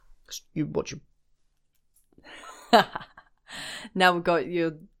You watch your... Now we've got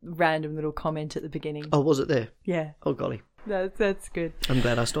your random little comment at the beginning. Oh, was it there? Yeah. Oh, golly. That's good. I'm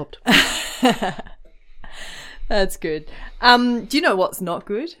glad I stopped. That's good. Do you know what's not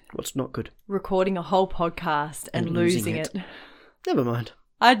good? What's not good? Recording a whole podcast and losing it. Never mind.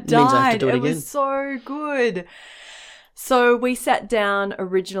 I It means I have to died. do it again. Was so good. So we sat down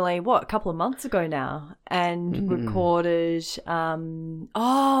originally, a couple of months ago now, and recorded,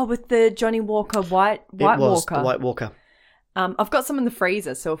 with the Johnny Walker White It was Walker. the White Walker. I've got some in the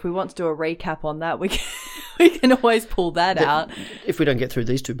freezer, so if we want to do a recap on that, we can always pull that out. If we don't get through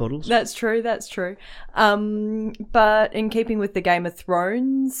these 2 bottles. That's true. But in keeping with the Game of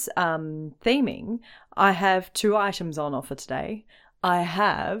Thrones theming, I have 2 items on offer today. I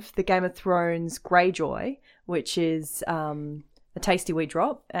have the Game of Thrones Greyjoy, which is a tasty wee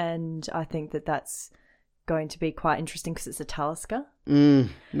drop, and I think that that's going to be quite interesting because it's a Talisker. One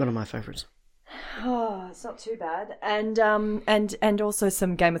of my favourites. Oh, it's not too bad. And also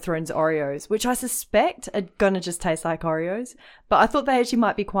some Game of Thrones Oreos, which I suspect are going to just taste like Oreos. But I thought they actually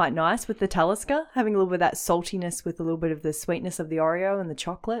might be quite nice with the Talisker, having a little bit of that saltiness with a little bit of the sweetness of the Oreo and the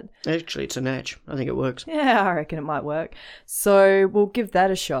chocolate. Actually, it's a natch. I think it works. Yeah, I reckon it might work. So we'll give that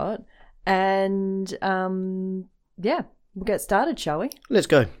a shot. And, we'll get started, shall we? Let's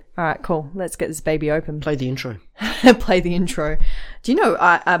go. All right, cool. Let's get this baby open. Play the intro. Play the intro. Do you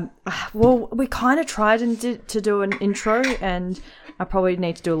know, we kind of tried to do an intro, and I probably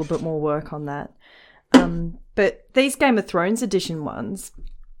need to do a little bit more work on that. But these Game of Thrones edition ones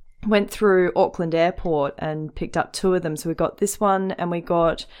went through Auckland Airport and picked up 2 of them. So we got this one, and we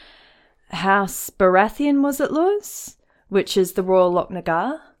got House Baratheon, was it, Lewis? Which is the Royal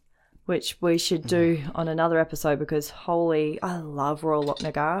Lochnagar, which we should do on another episode because, I love Royal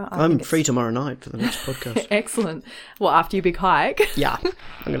Lochnagar. I'm free tomorrow night for the next podcast. Excellent. Well, after your big hike. Yeah,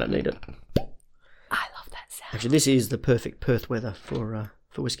 I'm going to need it. I love that sound. Actually, this is the perfect Perth weather for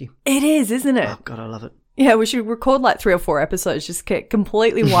whiskey. It is, isn't it? Oh, God, I love it. Yeah, we should record like 3 or 4 episodes, just get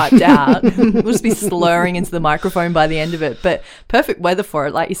completely wiped out. We'll just be slurring into the microphone by the end of it. But perfect weather for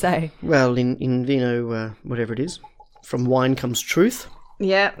it, like you say. Well, in Vino, whatever it is, from wine comes truth.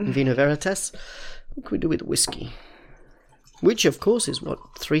 Yeah. In Vino Veritas. What can we do with whiskey? Which, of course, is,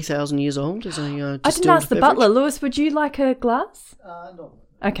 3,000 years old? Is a I distilled didn't ask the beverage? butler. Lewis, would you like a glass? No.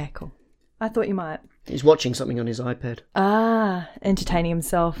 Okay, cool. I thought you might. He's watching something on his iPad. Ah, entertaining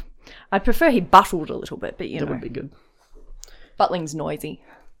himself. I'd prefer he buttled a little bit, but That would be good. Buttling's noisy.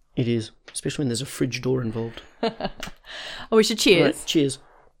 It is, especially when there's a fridge door involved. Oh, we should cheers. Right, cheers.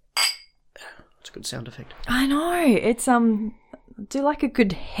 It's a good sound effect. I know. It's do like a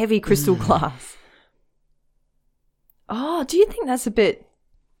good heavy crystal glass. Oh, do you think that's a bit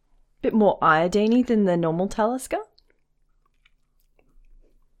more iodine-y than the normal Talisker?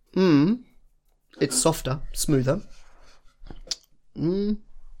 It's softer, smoother.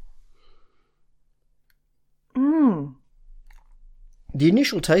 The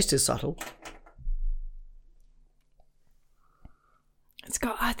initial taste is subtle. It's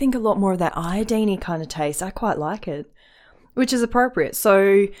got, I think, a lot more of that iodine-y kind of taste. I quite like it, which is appropriate.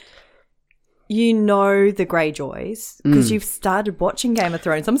 So you know the Greyjoys because you've started watching Game of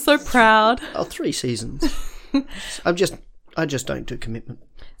Thrones. I'm so proud. Oh, 3 seasons. I just don't do commitment.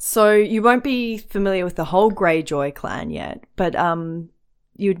 So you won't be familiar with the whole Greyjoy clan yet, but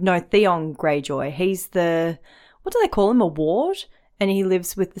you'd know Theon Greyjoy. He's the, what do they call him, a ward? And he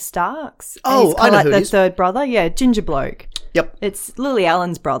lives with the Starks. Oh, he's I know like who the it is. third brother. Yeah, ginger bloke. Yep. It's Lily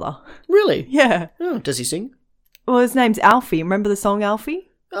Allen's brother. Really? Yeah. Oh, does he sing? Well, his name's Alfie. Remember the song Alfie?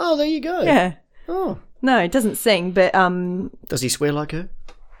 Oh, there you go. Yeah. Oh. No, he doesn't sing, but Does he swear like her?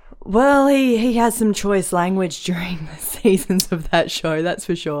 well, he has some choice language during the seasons of that show, that's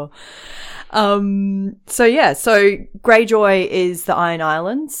for sure. So Greyjoy is the Iron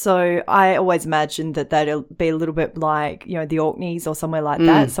Islands. So I always imagined that that'll be a little bit like, the Orkneys or somewhere like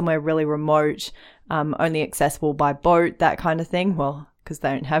that, somewhere really remote, only accessible by boat, that kind of thing. Well, because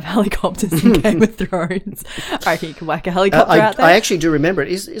they don't have helicopters in Game of Thrones. I reckon you can whack a helicopter out there. I actually do remember it.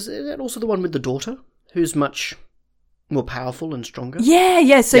 Is that also the one with the daughter who's much more powerful and stronger?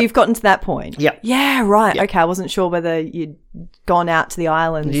 Yeah. So you've gotten to that point. Yeah. Yeah, right. Yep. Okay, I wasn't sure whether you'd gone out to the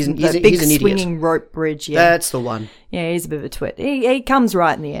islands. He's the an big idiot. swinging rope bridge. Yeah. That's the one. Yeah, he's a bit of a twit. He comes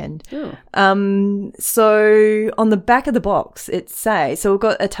right in the end. Oh. So on the back of the box, it says, so we've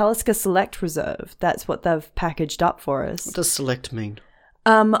got a Talisker Select Reserve. That's what they've packaged up for us. What does select mean?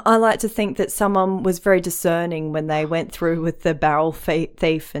 I like to think that someone was very discerning when they went through with the barrel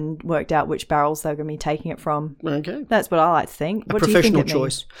thief and worked out which barrels they were going to be taking it from. Okay. That's what I like to think. A What do you think professional it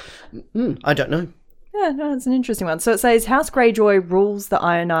choice. I don't know. Yeah, no, it's an interesting one. So it says House Greyjoy rules the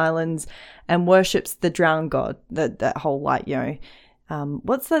Iron Islands and worships the drowned god. That whole, like, you know,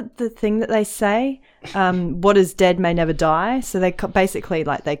 what's the thing that they say? What is dead may never die. So they basically,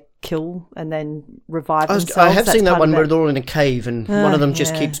 like, they kill and then revive themselves. I have seen that one where it. they're all in a cave and one of them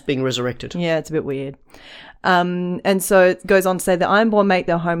just keeps being resurrected. Yeah, it's a bit weird. And so it goes on to say the Ironborn make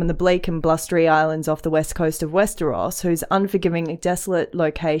their home on the bleak and blustery islands off the west coast of Westeros, whose unforgiving, desolate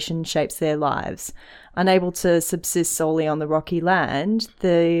location shapes their lives. Unable to subsist solely on the rocky land,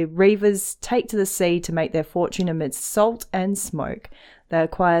 the Reavers take to the sea to make their fortune amidst salt and smoke. They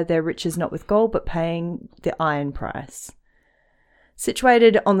acquire their riches not with gold, but paying the iron price.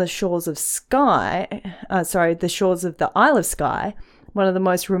 Situated on the shores of the shores of the Isle of Skye, one of the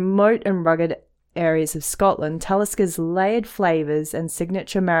most remote and rugged areas of Scotland, Taliska's layered flavours and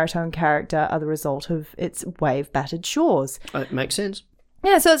signature maritime character are the result of its wave-battered shores. It makes sense.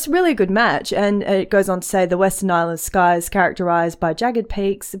 Yeah, so it's really a good match. And it goes on to say the Western Isle of Skye is characterised by jagged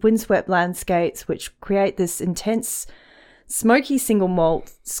peaks, windswept landscapes, which create this intense, smoky single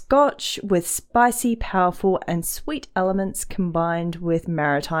malt Scotch with spicy, powerful and sweet elements combined with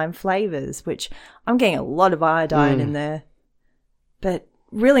maritime flavours, which I'm getting a lot of iodine in there. But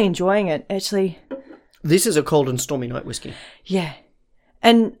really enjoying it, actually. This is a cold and stormy night whiskey. Yeah.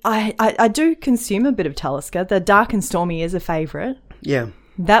 And I do consume a bit of Talisker. The dark and stormy is a favourite. Yeah.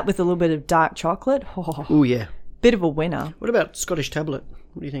 That with a little bit of dark chocolate. Oh, yeah. Bit of a winner. What about Scottish Tablet?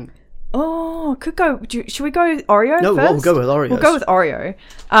 What do you think? Oh, could go. Should we go Oreo No, first? we'll go with Oreos. We'll go with Oreo.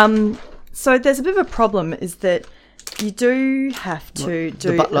 So there's a bit of a problem is that you do have to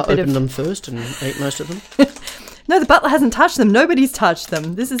do the butler a bit opened of... them first and ate most of them? No, the butler hasn't touched them. Nobody's touched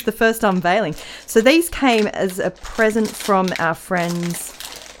them. This is the first unveiling. So these came as a present from our friends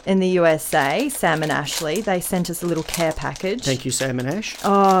in the USA, Sam and Ashley. They sent us a little care package. Thank you, Sam and Ash.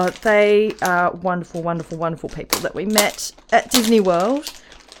 Oh, they are wonderful, wonderful, wonderful people that we met at Disney World.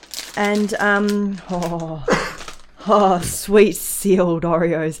 And, sweet sealed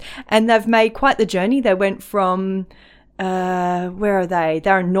Oreos. And they've made quite the journey. They went from... where are they?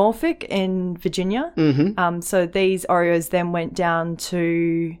 They're in Norfolk in Virginia. Mm-hmm. So these Oreos then went down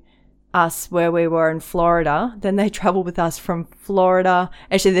to us where we were in Florida. Then they traveled with us from Florida.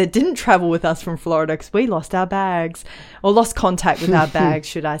 Actually, they didn't travel with us from Florida because we lost our bags or lost contact with our bags,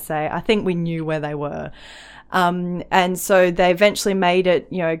 should I say. I think we knew where they were. And so they eventually made it,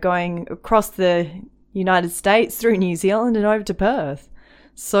 going across the United States through New Zealand and over to Perth.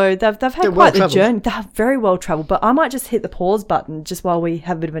 So they've had quite the journey. They're very well travelled, but I might just hit the pause button just while we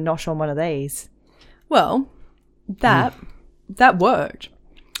have a bit of a nosh on one of these. Well, that worked.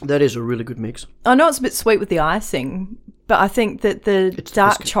 That is a really good mix. I know it's a bit sweet with the icing, but I think that the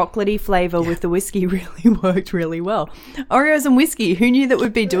dark chocolatey flavour with the whiskey really worked really well. Oreos and whiskey, who knew that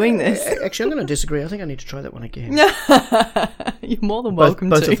we'd be doing this? Actually, I'm going to disagree. I think I need to try that one again. You're more than welcome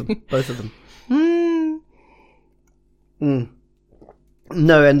both to. Of them. Both of them.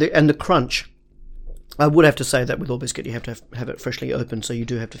 No, and the crunch. I would have to say that with all biscuit, you have to have it freshly opened, so you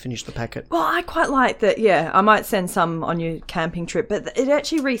do have to finish the packet. Well, I quite like that. Yeah, I might send some on your camping trip, but it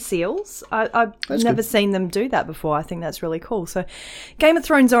actually reseals. I've never seen them do that before. I think that's really cool. So, Game of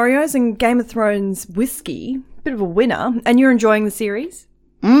Thrones Oreos and Game of Thrones whiskey, bit of a winner. And you're enjoying the series?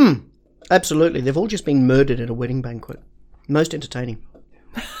 Absolutely. They've all just been murdered at a wedding banquet. Most entertaining.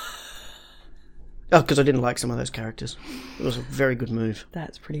 Because I didn't like some of those characters. It was a very good move.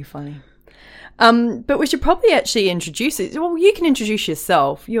 That's pretty funny. But we should probably actually introduce it. Well, you can introduce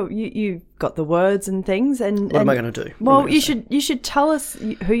yourself. You've got the words and things. And what am I going to do? Well, you should tell us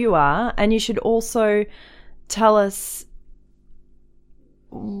who you are, and you should also tell us.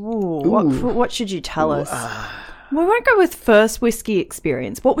 What should you tell us? We won't go with first whiskey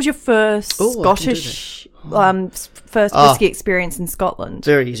experience. What was your first Scottish first whiskey experience in Scotland?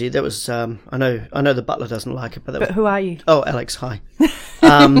 Very easy. That was I know the butler doesn't like it, but who are you? Oh, Alex. Hi.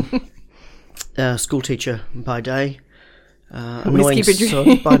 School teacher by day, annoying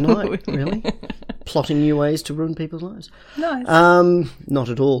sod by night. Really, plotting new ways to ruin people's lives. Nice. Not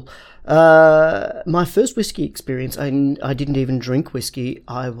at all. My first whiskey experience. I didn't even drink whiskey.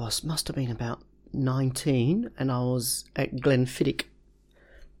 I must have been about 19, and I was at Glenfiddich,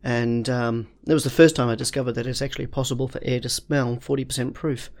 and it was the first time I discovered that it's actually possible for air to smell 40%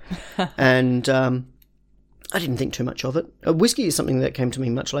 proof, and I didn't think too much of it. Whiskey is something that came to me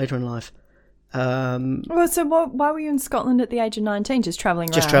much later in life. Why were you in Scotland at the age of 19, just travelling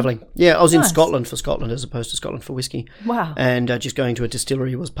around? Just travelling. Yeah, I was in Scotland for Scotland as opposed to Scotland for whiskey. Wow. And just going to a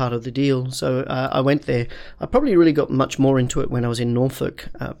distillery was part of the deal. So I went there. I probably really got much more into it when I was in Norfolk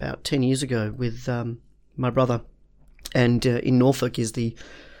about 10 years ago with my brother. And in Norfolk is the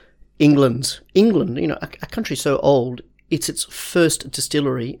England, a country so old, it's its first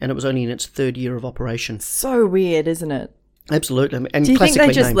distillery, and it was only in its third year of operation. So weird, isn't it? Absolutely. And do you think they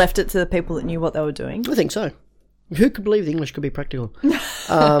just named. left it to the people that knew what they were doing? I think so. Who could believe the English could be practical?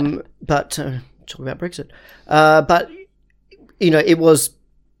 But talk about Brexit. But it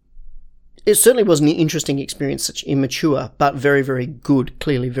certainly was an interesting experience, such immature, but very, very good,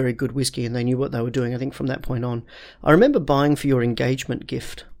 clearly very good whiskey, and they knew what they were doing, I think, from that point on. I remember buying for your engagement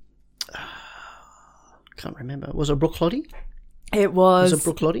gift. Can't remember. Was it a Bruichladdich? It was. Was it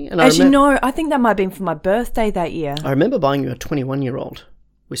Bruichladdich? And I think that might have been for my birthday that year. I remember buying you a 21-year-old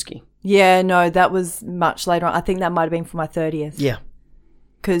whiskey. Yeah, no, that was much later on. I think that might have been for my 30th. Yeah.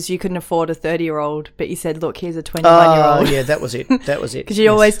 Because you couldn't afford a 30-year-old, but you said, look, here's a 21-year-old. Oh, yeah, that was it. Because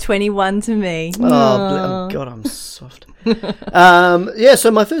you're always 21 to me. Oh, God, I'm soft.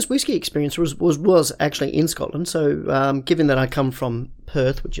 So my first whiskey experience was actually in Scotland. So given that I come from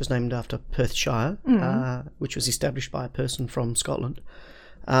Perth, which is named after Perthshire, which was established by a person from Scotland,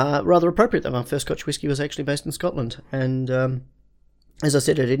 rather appropriate that my first Scotch whiskey was actually based in Scotland. And as I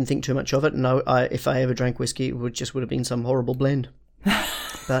said, I didn't think too much of it. And if I ever drank whiskey, it would have been some horrible blend.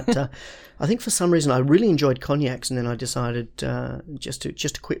 But I think for some reason I really enjoyed cognacs, and then I decided just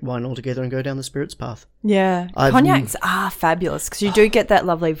to quit wine altogether and go down the spirits path. Yeah, cognacs are fabulous because you do get that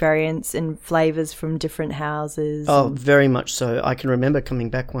lovely variance in flavours from different houses. Oh, very much so. I can remember coming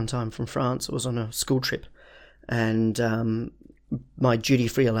back one time from France. I was on a school trip, and my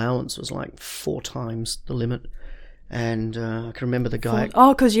duty-free allowance was like 4 times the limit. And I can remember the guy...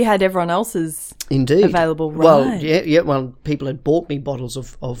 Oh, because you had everyone else's Indeed. Available, right? Well, yeah. Well, people had bought me bottles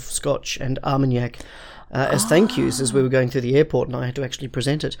of Scotch and Armagnac as thank yous as we were going through the airport, and I had to actually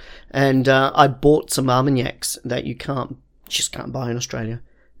present it. And I bought some Armagnacs that you just can't buy in Australia.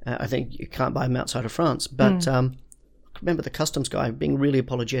 I think you can't buy them outside of France. But I remember the customs guy being really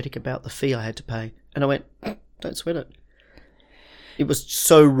apologetic about the fee I had to pay. And I went, don't sweat it. It was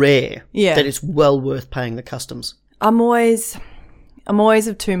so rare that it's well worth paying the customs. I'm always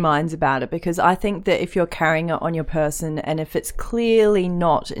of two minds about it, because I think that if you're carrying it on your person and if it's clearly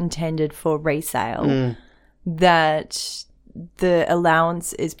not intended for resale, that the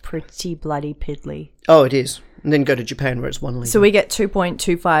allowance is pretty bloody piddly. Oh, it is. And then go to Japan where it's 1 litre. So we get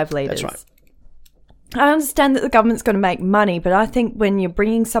 2.25 litres. That's right. I understand that the government's going to make money, but I think when you're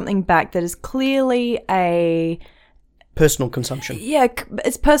bringing something back that is clearly a... personal consumption. Yeah,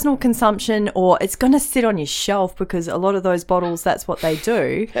 it's personal consumption, or it's going to sit on your shelf, because a lot of those bottles, that's what they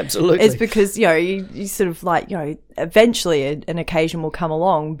do. Absolutely. It's because, you sort of like, eventually an occasion will come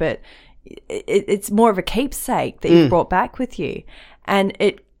along, but it's more of a keepsake that you've brought back with you. And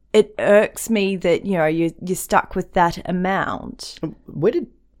it irks me that, you're stuck with that amount. Where did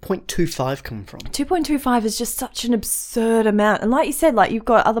 0.25 come from? 2.25 is just such an absurd amount. And like you said, you've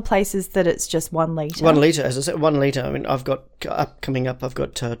got other places that it's just 1 litre. 1 litre, as I said, 1 litre. I mean, I've got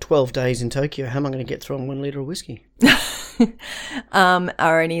 12 days in Tokyo. How am I going to get through on 1 litre of whiskey?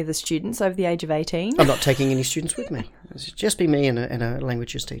 Are any of the students over the age of 18? I'm not taking any students with me. It's just be me and a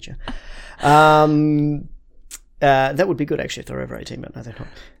languages teacher. That would be good, actually, if they're over 18, but no, they're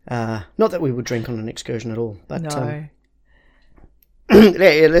not. Not that we would drink on an excursion at all. But, no.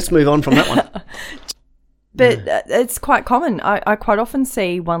 Yeah, let's move on from that one. But it's quite common. I quite often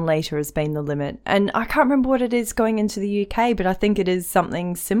see 1 litre as being the limit. And I can't remember what it is going into the UK, but I think it is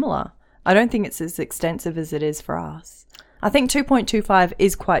something similar. I don't think it's as extensive as it is for us. I think 2.25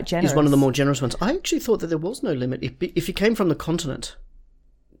 is quite generous. It's one of the more generous ones. I actually thought that there was no limit. If you came from the continent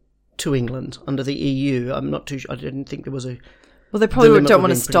to England under the EU, I'm not too sure. I didn't think there was a... Well, they probably don't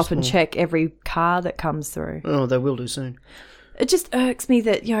want to stop and check every car that comes through. Oh, they will do soon. It just irks me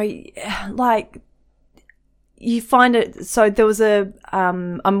that, you find it. So there was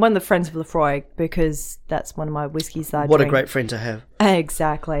I'm one of the friends of Lefroy, because that's one of my whiskies that I drink. What a great friend to have.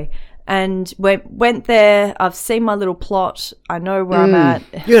 Exactly. And went there. I've seen my little plot. I know where I'm at.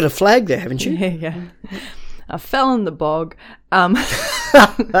 You had a flag there, haven't you? Yeah. I fell in the bog.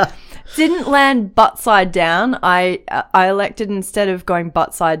 Didn't land butt side down. I elected, instead of going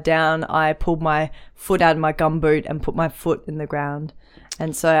butt side down, I pulled my foot out of my gumboot and put my foot in the ground.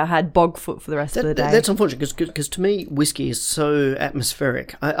 And so I had bog foot for the rest of the day. That's unfortunate, because to me, whiskey is so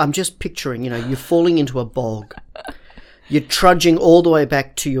atmospheric. I'm just picturing, you're falling into a bog. You're trudging all the way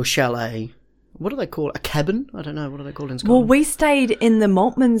back to your chalet. What do they call it? A cabin? I don't know. What do they call it in Scotland? Well, we stayed in the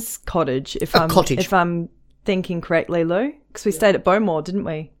Maltman's cottage, if I'm thinking correctly, Lou. Because we stayed at Bowmore, didn't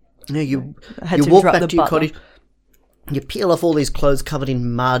we? Yeah, you walk back to your cottage. You peel off all these clothes covered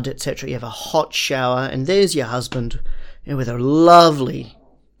in mud, etc. You have a hot shower, and there's your husband with a lovely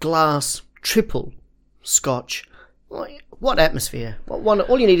glass triple Scotch. What atmosphere?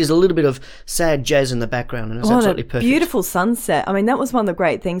 All you need is a little bit of sad jazz in the background, and it's absolutely perfect. Beautiful sunset. I mean, that was one of the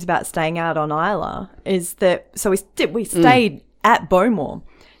great things about staying out on Isla is that. So we stayed at Bowmore.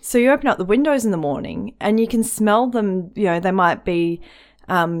 So you open up the windows in the morning, and you can smell them. You know, they might be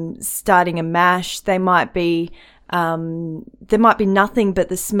starting a mash. They might be. There might be nothing but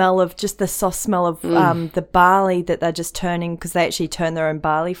the smell of just the soft smell of the barley that they're just turning, because they actually turn their own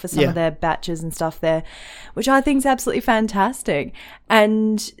barley for some of their batches and stuff there, which I think is absolutely fantastic.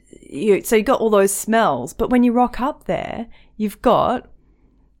 And so you got all those smells, but when you rock up there, you've got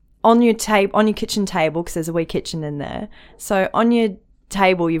on your kitchen table, because there's a wee kitchen in there. So on your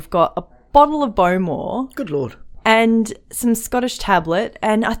table, you've got a bottle of Bowmore. Good Lord. And some Scottish tablet,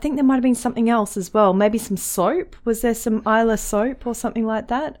 and I think there might have been something else as well. Maybe some soap. Was there some Isla soap or something like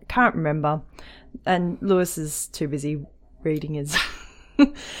that? Can't remember. And Lewis is too busy reading his It's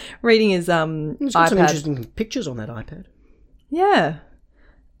got iPad. some interesting pictures on that iPad. Yeah,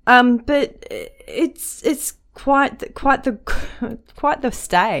 but it's quite the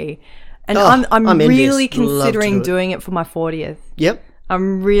stay, and I'm really envious. Love to considering do it. doing it for my 40th. Yep.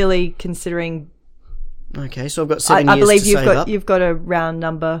 I'm really considering. Okay, so I've got 7 I years believe to save up. you've got a round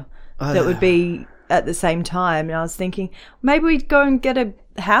number that would be at the same time. And I was thinking maybe we'd go and get a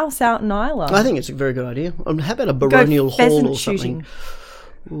house out in Isla. I think it's a very good idea. How about a baronial hall pheasant or something?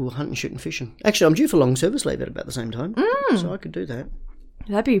 shooting. Ooh, hunting, shooting, fishing. Actually, I'm due for long service leave at about the same time, so I could do that.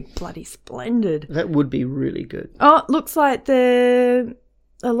 That'd be bloody splendid. That would be really good. Oh, it looks like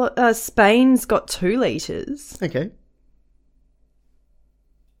Spain's got 2 litres. Okay.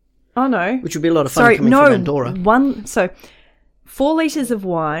 Oh, no. Which would be a lot of fun coming from Andorra. 4 litres of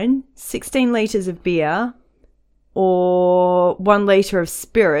wine, 16 litres of beer, or 1 litre of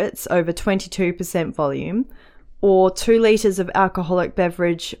spirits over 22% volume, or 2 litres of alcoholic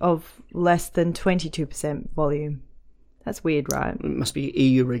beverage of less than 22% volume. That's weird, right? It must be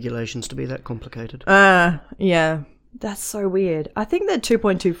EU regulations to be that complicated. Yeah. That's so weird. I think that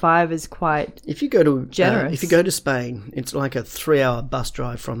 2.25 is quite If you go to generous. if you go to Spain, it's like a 3-hour bus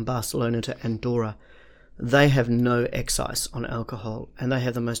drive from Barcelona to Andorra. They have no excise on alcohol, and they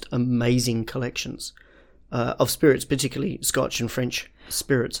have the most amazing collections of spirits, particularly Scotch and French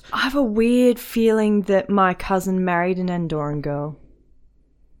spirits. I have a weird feeling that my cousin married an Andorran girl.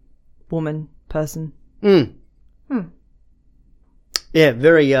 Person. Yeah,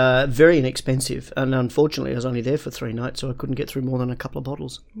 very inexpensive, and unfortunately I was only there for 3 nights, so I couldn't get through more than a couple of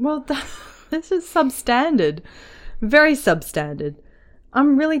bottles. Well, this is substandard. Very substandard.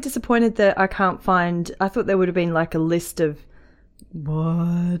 I'm really disappointed that I can't find... I thought there would have been like a list of...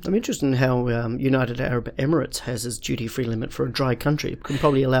 What? I'm interested in how United Arab Emirates has its duty-free limit for a dry country. It can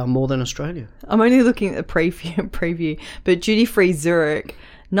probably allow more than Australia. I'm only looking at the preview, but duty-free Zurich...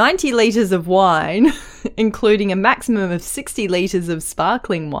 90 litres of wine, including a maximum of 60 litres of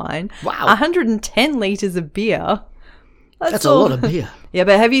sparkling wine. Wow. 110 litres of beer. That's a lot of beer. Yeah,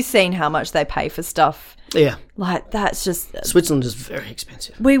 but have you seen how much they pay for stuff? Yeah. Like, that's just... Switzerland is very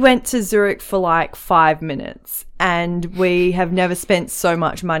expensive. We went to Zurich for like 5 minutes, and we have never spent so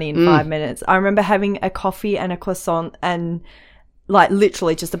much money in 5 minutes. I remember having a coffee and a croissant, and like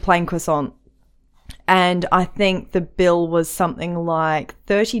literally just a plain croissant. And I think the bill was something like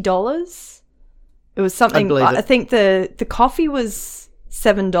 $30. It was something. I think the coffee was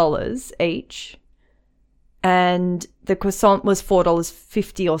 $7 each, and the croissant was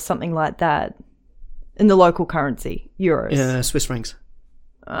 $4.50 or something like that in the local currency, euros. Yeah, Swiss francs.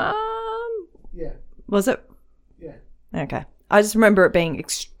 Yeah. Was it? Yeah. Okay. I just remember it being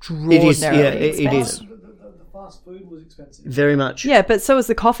extraordinarily expensive. It is. The fast food was expensive. Very much. Yeah, but so was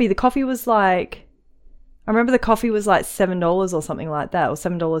the coffee. The coffee was like... I remember the coffee was like $7 or something like that, or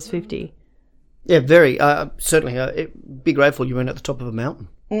 $7.50. Yeah, very. Certainly, be grateful you weren't at the top of a mountain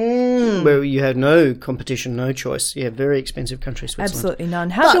where you had no competition, no choice. Yeah, very expensive country, Switzerland. Absolutely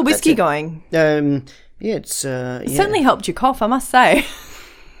none. How's your whiskey going? Yeah, it's... It certainly helped you cough, I must say.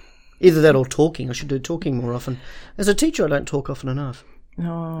 Either that or talking. I should do talking more often. As a teacher, I don't talk often enough.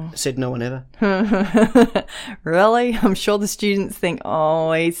 Oh. Said no one ever. Really? I'm sure the students think,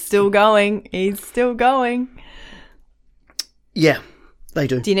 oh, he's still going. He's still going. Yeah, they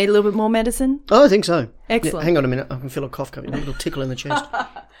do. Do you need a little bit more medicine? Oh, I think so. Excellent. Yeah, hang on a minute. I can feel a cough coming. A little tickle in the chest.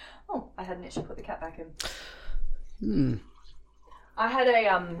 Oh, I hadn't actually put the cat back in. I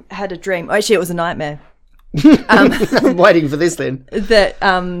had a dream. Actually, it was a nightmare. I'm waiting for this then. That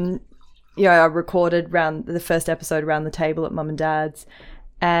I recorded the first episode around the table at Mum and Dad's,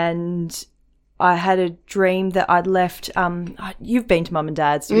 and I had a dream that I'd left. You've been to Mum and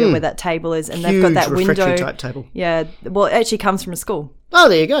Dad's, you know where that table is, and they've got that window type table. Yeah, well, it actually comes from a school. Oh,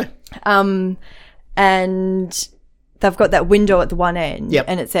 there you go. And they've got that window at the one end, Yep.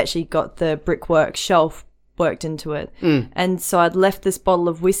 and it's actually got the brickwork shelf worked into it. And so I'd left this bottle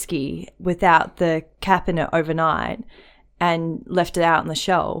of whiskey without the cap in it overnight and left it out on the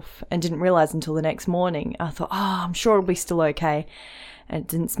shelf and didn't realise until the next morning. I thought, I'm sure it'll be still okay. And it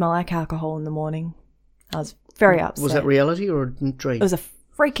didn't smell like alcohol in the morning. I was very upset. Was that reality or a dream? It was a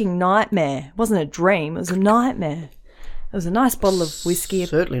freaking nightmare. It wasn't a dream. It was a nightmare. It was a nice bottle of whiskey.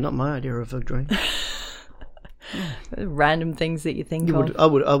 Certainly not my idea of a dream. Random things that you think of. I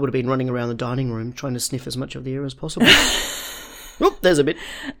would have been running around the dining room trying to sniff as much of the air as possible. Oop, there's a bit.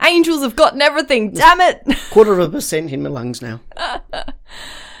 Angels have gotten everything, damn it! 0.25% in my lungs now.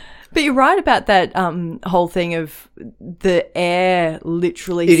 But you're right about that whole thing of the air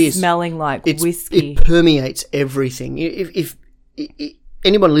literally smelling like whiskey. It permeates everything. If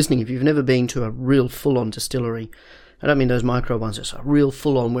anyone listening, if you've never been to a real full-on distillery, I don't mean those micro ones, it's a real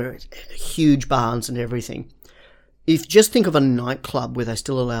full-on where it's huge barns and everything. If just think of a nightclub where they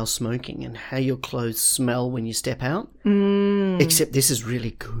still allow smoking and how your clothes smell when you step out, except this is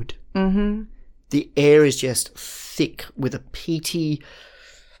really good. Mm-hmm. The air is just thick with a peaty,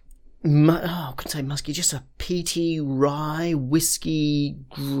 I couldn't say musky, just a peaty, rye, whiskey,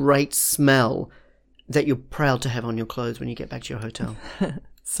 great smell that you're proud to have on your clothes when you get back to your hotel.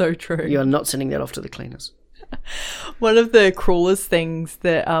 So true. You are not sending that off to the cleaners. One of the cruelest things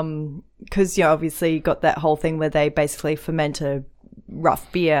that, because obviously you got that whole thing where they basically ferment a rough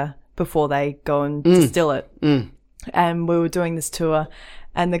beer before they go and distill it. And we were doing this tour,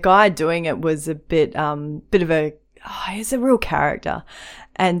 and the guy doing it was a bit of a, he's a real character.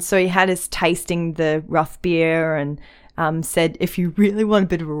 And so he had us tasting the rough beer and said, if you really want a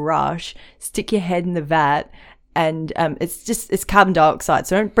bit of a rush, stick your head in the vat. And it's carbon dioxide,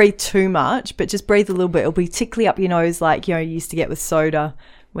 so don't breathe too much, but just breathe a little bit. It'll be tickly up your nose, like you used to get with soda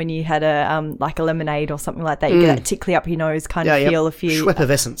when you had a like a lemonade or something like that. You get that tickly up your nose kind of feel if you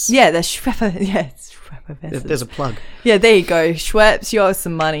Schweppescence. Yeah, the Schweppescence. There's a plug. Yeah, there you go. Schweppes, you owe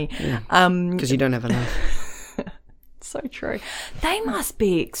some money. Because you don't have enough. So true. They must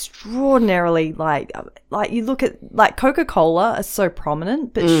be extraordinarily like you look at like Coca-Cola is so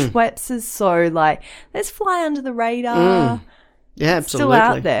prominent, but Schweppes is so like let's fly under the radar. Yeah, It's absolutely. still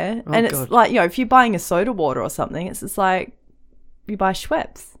out there, and it's like if you're buying a soda water or something, it's just like you buy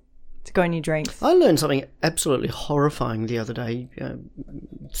Schweppes to go in your drinks. I learned something absolutely horrifying the other day.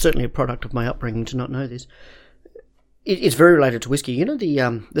 Certainly a product of my upbringing to not know this. It's very related to whiskey. You know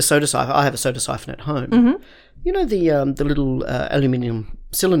the soda siphon. I have a soda siphon at home. Mm-hmm. You know the little aluminium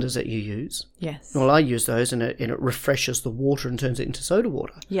cylinders that you use? Yes. Well, I use those and it refreshes the water and turns it into soda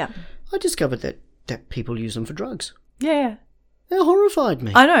water. Yeah. I discovered that people use them for drugs. Yeah. It horrified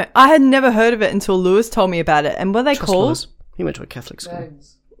me. I know. I had never heard of it until Lewis told me about it. And what are they Trust called? Lewis. He went to a Catholic school.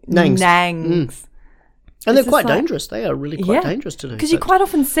 Nangs. Nangs. Nangs. And they're It's quite just like- dangerous. They are really quite dangerous to do. Because you But- quite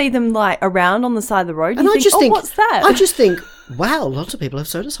often see them like around on the side of the road. And you I just think, what's that? I just think, wow, lots of people have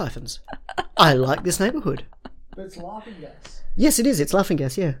soda siphons. I like this neighbourhood. But it's laughing gas. Yes, it is. It's laughing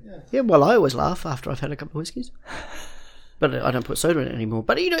gas, yeah. Well, I always laugh after I've had a couple of whiskies. But I don't put soda in it anymore.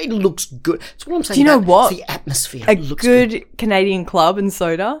 But, it looks good. That's what I'm saying. Do you know about what? It's the atmosphere. A It looks good Canadian club and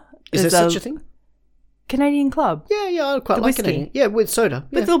soda. Is there such a thing? Canadian club. Yeah, I quite The like whiskey. Canadian. Yeah, with soda.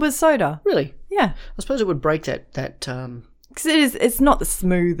 With a Yeah. little bit of soda. Really? Yeah. I suppose it would break that Because it's not the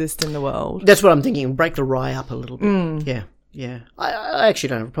smoothest in the world. that's what I'm thinking. Break the rye up a little bit. Yeah. I actually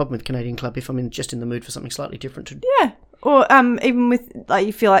don't have a problem with Canadian Club if I'm just in the mood for something slightly different to Yeah. Or even with, like,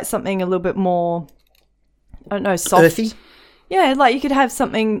 you feel like something a little bit more, I don't know, soft. earthy. Yeah, like you could have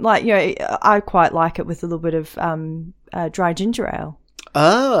something like, I quite like it with a little bit of dry ginger ale.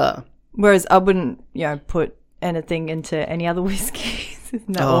 Ah. Whereas I wouldn't, put anything into any other whiskies.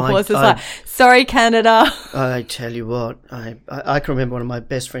 Isn't that Oh, awful? It's just I- like, sorry, Canada. I tell you what, I can remember one of my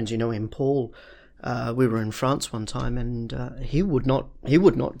best friends, him, Paul. We were in France one time, and he would not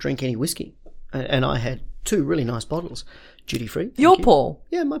drink any whiskey, and I had 2 really nice bottles, duty free. Your Paul.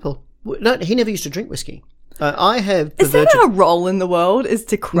 Yeah, my Paul. No, he never used to drink whiskey. I have Is perverted. that our role in the world? Is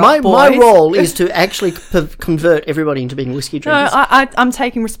to corrupt My boys? role is to actually convert everybody into being whiskey No, drinkers. I'm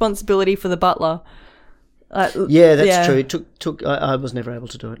taking responsibility for the butler. Yeah, that's true. It took. I was never able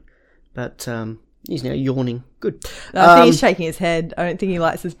to do it, but he's now yawning. Good. I think he's shaking his head. I don't think he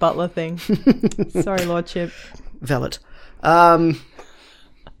likes his butler thing. Sorry, Lordship. Valid.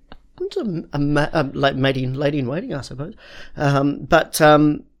 Like lady in waiting, I suppose.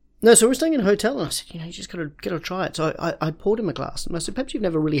 No, so we're staying in a hotel, and I said, you just got to try it. So I poured him a glass, and I said, perhaps you've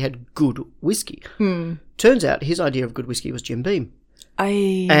never really had good whiskey. Turns out his idea of good whiskey was Jim Beam,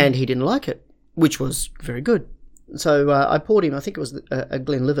 and he didn't like it, which was very good. So I poured him, I think it was a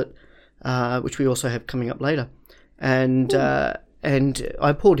Glenlivet, which we also have coming up later. And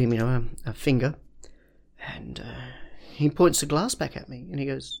I poured him, a finger, and he points the glass back at me, and he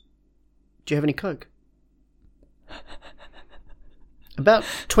goes, "Do you have any Coke?" About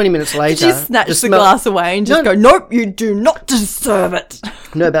 20 minutes later... Did you snatch the glass away and just go, "Nope, you do not deserve it"?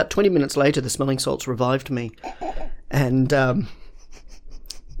 No, about 20 minutes later, the smelling salts revived me. And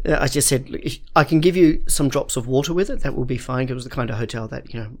I just said, "I can give you some drops of water with it. That will be fine." It was the kind of hotel that,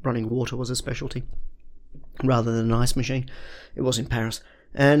 running water was a specialty rather than an ice machine. It was in Paris.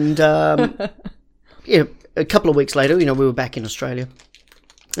 And, a couple of weeks later, we were back in Australia.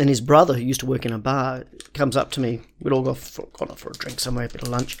 And his brother, who used to work in a bar, comes up to me. We'd all gone off for a drink somewhere, a bit of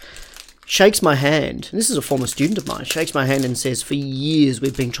lunch. Shakes my hand. And this is a former student of mine. Shakes my hand and says, "For years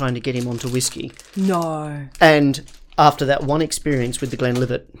we've been trying to get him onto whiskey." No. And after that one experience with the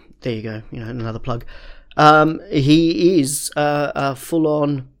Glenlivet, there you go, another plug. He is a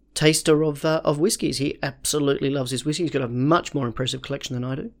full-on taster of whiskies. He absolutely loves his whiskey. He's got a much more impressive collection than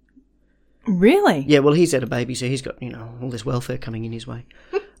I do. Really? Yeah, well, he's had a baby, so he's got, all this welfare coming in his way.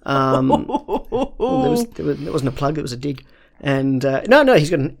 There wasn't a plug, it was a dig. And, no, he's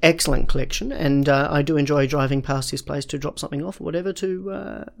got an excellent collection, and I do enjoy driving past his place to drop something off or whatever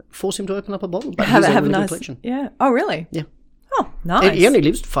to force him to open up a bottle. But have a a really nice good collection. Yeah. Oh, really? Yeah. Oh, nice. He only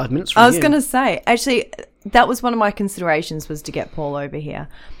lives 5 minutes from I was here. going to say, actually, that was one of my considerations, was to get Paul over here.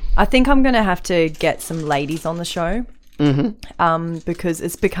 I think I'm going to have to get some ladies on the show. Mm-hmm. Because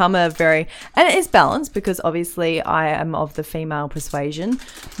it's become and it is balanced, because obviously I am of the female persuasion,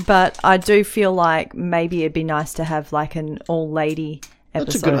 but I do feel like maybe it'd be nice to have like an all-lady episode.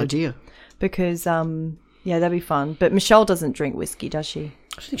 That's a good idea. Because, that'd be fun. But Michelle doesn't drink whiskey, does she?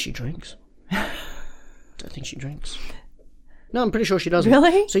 I think she drinks. No, I'm pretty sure she doesn't.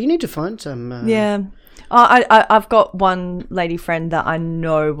 Really? So you need to find some... Yeah. I've got one lady friend that I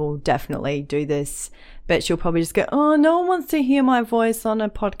know will definitely do this, but she'll probably just go, "Oh, no one wants to hear my voice on a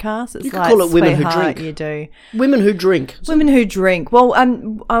podcast." It's You could like, call it women who "Sweetheart, drink." You do. Women who drink. Women who drink. Well,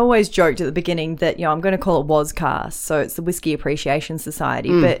 I always joked at the beginning that, I'm going to call it WASCast, so it's the Whiskey Appreciation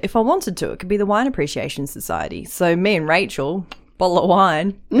Society. But if I wanted to, it could be the Wine Appreciation Society. So me and Rachel, bottle of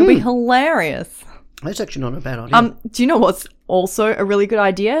wine, it'd be hilarious. That's actually not a bad idea. Do you know what's also a really good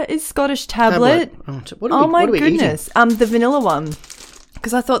idea? Is Scottish Tablet. What Oh my what are we goodness. The vanilla one.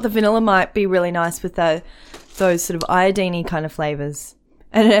 Because I thought the vanilla might be really nice with those sort of iodine-y kind of flavours.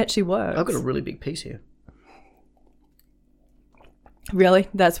 And it actually works. I've got a really big piece here. Really?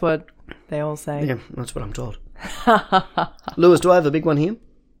 That's what they all say. Yeah, that's what I'm told. Lewis, do I have a big one here?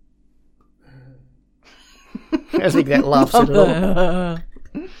 I think that laughs at it all.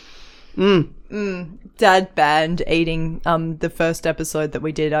 Dad banned eating the first episode that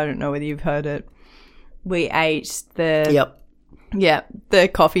we did. I don't know whether you've heard it. We ate the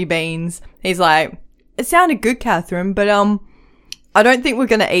coffee beans. He's like, "It sounded good, Catherine, but I don't think we're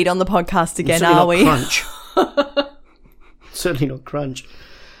going to eat on the podcast again, are we?" Crunch. Certainly not crunch.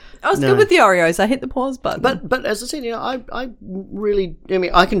 I was good with the Oreos. I hit the pause button. But as I said, I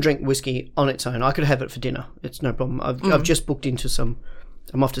can drink whiskey on its own. I could have it for dinner. It's no problem. I've just booked into some.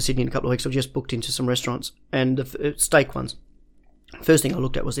 I'm off to Sydney in a couple of weeks. I've just booked into some restaurants, and the steak ones. First thing I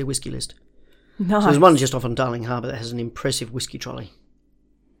looked at was their whiskey list. Nice. So there's one just off on Darling Harbour that has an impressive whiskey trolley.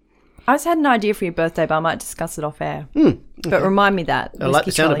 I just had an idea for your birthday, but I might discuss it off air. But remind me that. I like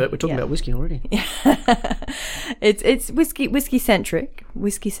the sound trolley. of it. We're talking about whiskey already. It's whiskey centric.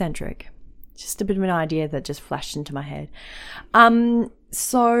 Just a bit of an idea that just flashed into my head.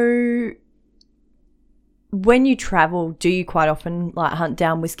 So when you travel, do you quite often like hunt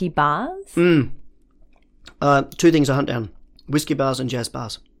down whiskey bars? Two things I hunt down: whiskey bars and jazz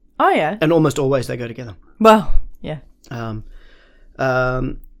bars. Oh yeah. And almost always they go together. Well, yeah.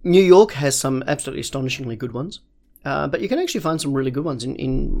 New York has some absolutely astonishingly good ones, but you can actually find some really good ones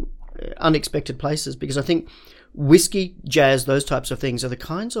in unexpected places, because I think whiskey, jazz, those types of things are the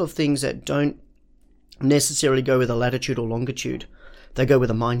kinds of things that don't necessarily go with a latitude or longitude. They go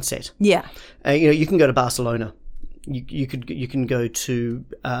with a mindset. Yeah. You can go to Barcelona. You can go to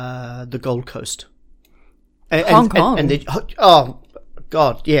the Gold Coast. Hong Kong. Oh,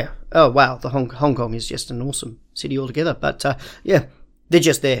 God, yeah. Oh, wow. Hong Kong is just an awesome city altogether. But, yeah, they're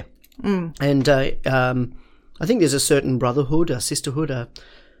just there. And I think there's a certain brotherhood, a sisterhood, a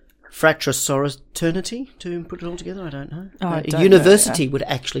fraternity, to put it all together. I don't know. A university would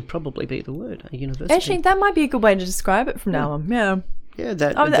actually probably be the word. A university. Actually, that might be a good way to describe it from now on. Yeah. Yeah,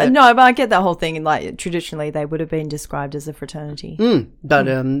 no, but I get that whole thing. And like traditionally, they would have been described as a fraternity. But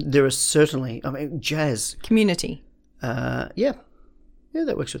there are certainly, jazz community. Yeah,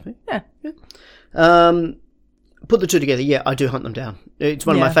 that works with me. Yeah. put the two together. Yeah, I do hunt them down. It's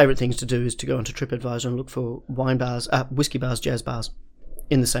one of Yeah. my favourite things to do is to go onto TripAdvisor and look for wine bars, whiskey bars, jazz bars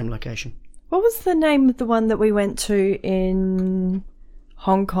in the same location. What was the name of the one that we went to in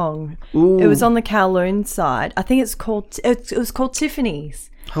Hong Kong? Ooh. It was on the Kowloon side. I think it was called Tiffany's.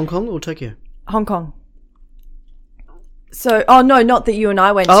 Hong Kong or Tokyo? Hong Kong. So, oh no, not that you and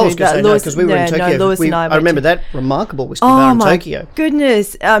I went to. I was going to say no, Lewis, because we were in Tokyo. No, Lewis and I I went remember to. that remarkable whiskey bar Oh in my Tokyo.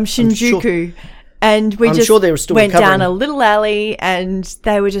 goodness, Shinjuku. And we I'm just sure they were still went recovering. down a little alley, and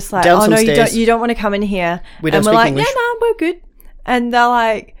they were just like, Down "Oh some no, stairs. you don't want to come in here." We don't And we're speak like, English. "Yeah, no, we're good." And they're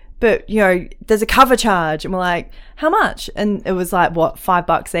like, "But there's a cover charge," and we're like, "How much?" And it was like, what,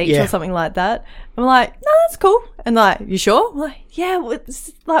 $5 each Yeah. or something like that. And we're like, "No, that's cool." And like, "You sure?" We're like, "Yeah,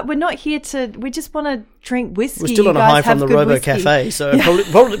 it's like we're not here to. We just want to drink whiskey." We're still You on a guys high from have the good Robo whiskey." Cafe, so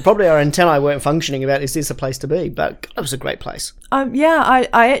probably our antennae weren't functioning about is this a place to be? But God, it was a great place. Yeah,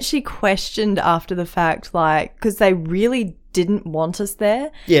 I actually questioned after the fact, like, because they really didn't want us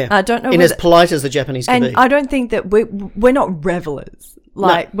there. Yeah, I don't know. in as polite as the Japanese can and be. I don't think that we're not revelers.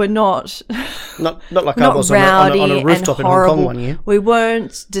 Like, we're not Not like we're I not was rowdy on a rooftop and in Hong horrible. Kong one year. We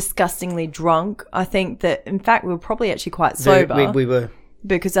weren't disgustingly drunk. I think that, in fact, we were probably actually quite sober. We were.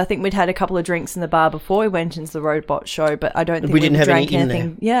 Because I think we'd had a couple of drinks in the bar before we went into the robot show, but I don't think We didn't have any drank in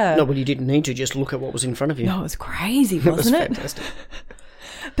anything. there. Yeah. No, well, you didn't need to just look at what was in front of you. No, it was crazy, it was wasn't it? fantastic.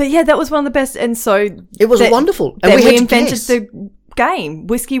 But yeah, that was one of the best. And so It was wonderful. And Then we we had to invented guess. the game,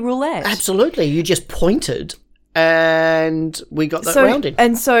 Whiskey Roulette. Absolutely. You just pointed and we got that round in.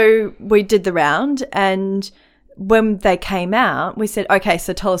 And so we did the round, and when they came out, we said, okay,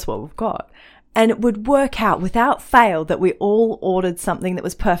 so tell us what we've got. And it would work out without fail that we all ordered something that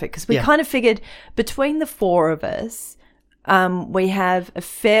was perfect, because we Yeah. kind of figured between the four of us, we have a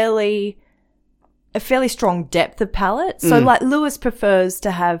fairly strong depth of palate. So like Lewis prefers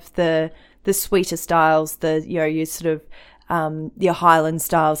to have the sweeter styles, your sort of your Highland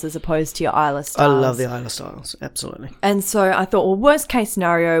styles as opposed to your Isla I styles. love the Isla styles. Absolutely. And so I thought, well, worst case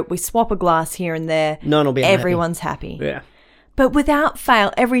scenario, we swap a glass here and there. No one will be unhappy. Everyone's happy. Yeah. But without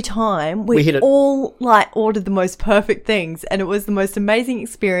fail, every time We hit it. all like ordered the most perfect things, and it was the most amazing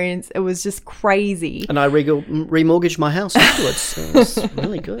experience. It was just crazy. And I remortgaged my house afterwards. So it was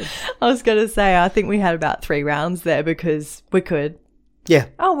really good. I was going to say, I think we had about 3 rounds there because we could. Yeah.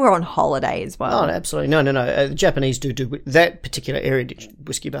 Oh, we're on holiday as well. Oh, absolutely. No. The Japanese do that particular area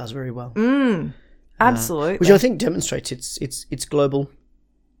whiskey bars very well. Absolutely. Which I think demonstrates its global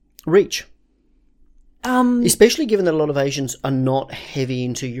reach. Especially given that a lot of Asians are not heavy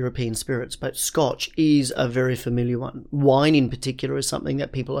into European spirits, but Scotch is a very familiar one. Wine in particular is something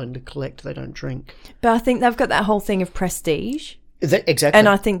that people only collect, they don't drink. But I think they've got that whole thing of prestige. Exactly. And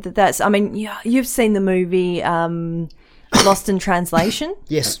I think that's, I mean, you've seen the movie Lost in Translation.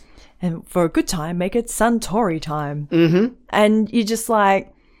 Yes. And for a good time, make it Suntory time. Mm-hmm. And you're just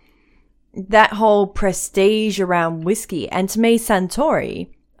like, that whole prestige around whiskey. And to me, Suntory,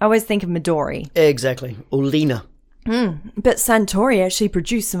 I always think of Midori. Exactly. Or Lena. But Suntory actually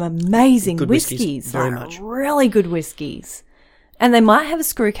produced some amazing Good whiskies, whiskies. very like much. Really good whiskies. And they might have a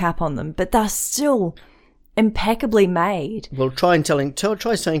screw cap on them, but they're still impeccably made. Well, try saying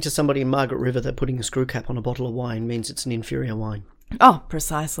to somebody in Margaret River that putting a screw cap on a bottle of wine means it's an inferior wine. Oh,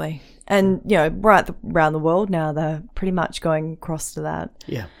 precisely. And, right around the world now, they're pretty much going across to that.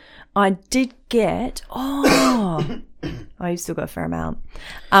 Yeah. I did get, you've still got a fair amount.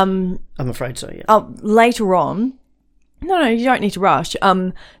 I'm afraid so, yeah. Later on, no, you don't need to rush.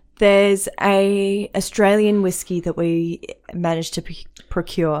 There's a Australian whiskey that we managed to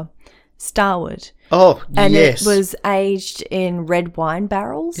procure, Starward. Oh, And yes. it was aged in red wine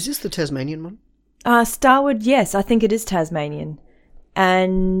barrels. Is this the Tasmanian one? Starward, yes, I think it is Tasmanian.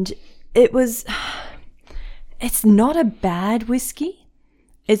 And it's not a bad whiskey.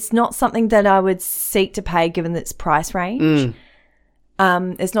 It's not something that I would seek to pay given its price range.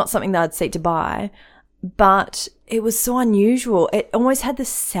 It's not something that I'd seek to buy, but it was so unusual. It almost had the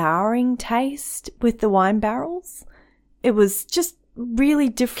souring taste with the wine barrels. It was just really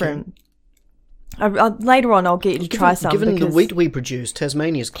different. Later on, I'll get you to try some. Given the because- wheat we produce,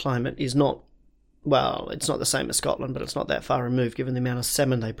 Tasmania's climate is not, well, it's not the same as Scotland, but it's not that far removed given the amount of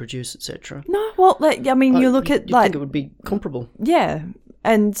salmon they produce, etc. No, well, you look at You'd think it would be comparable. Yeah.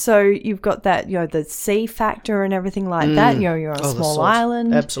 And so you've got that, the sea factor and everything like that. You're on a the small salt.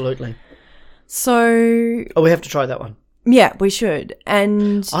 island. Absolutely. So, Oh, we have to try that one. yeah, we should.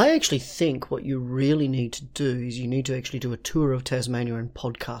 And I actually think what you really need to do is you need to actually do a tour of Tasmania and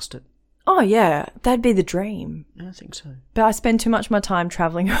podcast it. Oh, yeah. That'd be the dream. I think so. But I spend too much of my time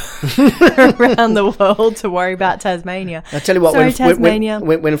travelling around the world to worry about Tasmania. I tell you what, Sorry, Tasmania.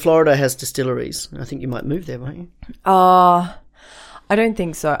 when Florida has distilleries, I think you might move there, won't you? I don't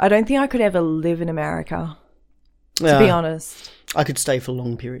think so. I don't think I could ever live in America, to be honest. I could stay for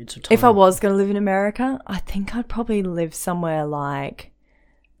long periods of time. If I was going to live in America, I think I'd probably live somewhere like...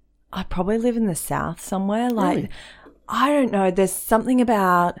 I'd probably live in the South somewhere. Like, Really? I don't know. There's something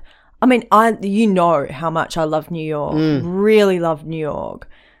about... I mean, you know how much I love New York. Really love New York.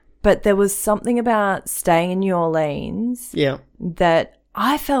 But there was something about staying in New Orleans that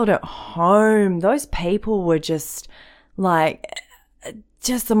I felt at home. Those people were just like...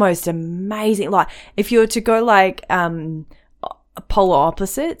 just the most amazing. Like, if you were to go like polar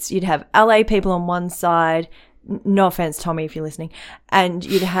opposites, you'd have LA people on one side. No offense, Tommy, if you're listening. And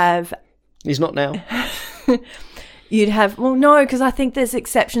you'd have... He's not now. You'd have... Well, no, because I think there's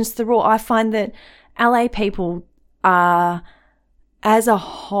exceptions to the rule. I find that LA people are, as a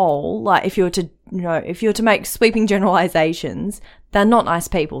whole, like if you were to make sweeping generalizations, they're not nice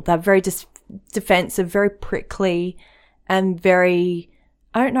people. They're very defensive, very prickly, and very...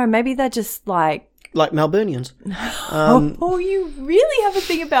 I don't know, maybe they're just like Melburnians. Oh, you really have a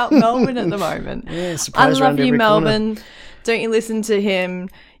thing about Melbourne at the moment. Yeah, I surprise love around you, every Melbourne. Corner. Don't you listen to him?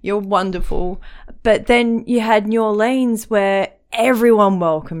 You're wonderful. But then you had New Orleans where everyone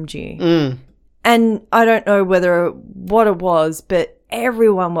welcomed you. And I don't know what it was, but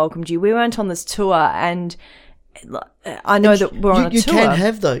everyone welcomed you. We went on this tour and I know that we're on a tour. You can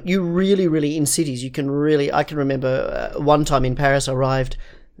have, though. You really, really, in cities, you can really... I can remember one time in Paris, I arrived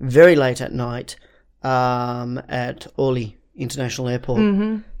very late at night at Orly International Airport.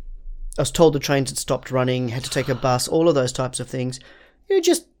 Mm-hmm. I was told the trains had stopped running, had to take a bus, all of those types of things.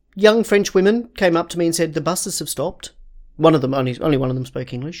 Just young French women came up to me and said, the buses have stopped. One of them, only one of them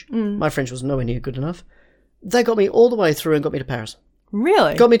spoke English. My French was nowhere near good enough. They got me all the way through and got me to Paris.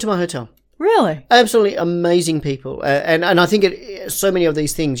 Really? Got me to my hotel. Really? Absolutely amazing people. And I think so many of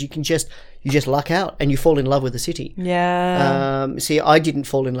these things, you just luck out and you fall in love with the city. Yeah. See, I didn't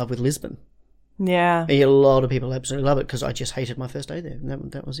fall in love with Lisbon. Yeah. And a lot of people absolutely love it because I just hated my first day there.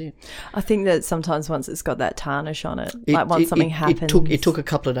 And that was it. I think that sometimes once it's got that tarnish on it, like once something happens. It took a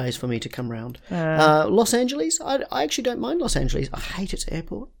couple of days for me to come round. Los Angeles, I actually don't mind Los Angeles. I hate its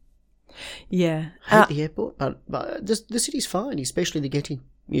airport. Yeah. I hate the airport, but the city's fine, especially the Getty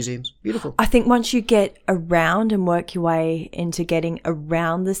museums. Beautiful. I think once you get around and work your way into getting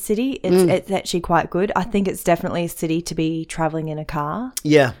around the city, it's actually quite good. I think it's definitely a city to be travelling in a car.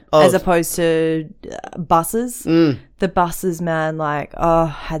 Yeah. As opposed to buses. The buses, man,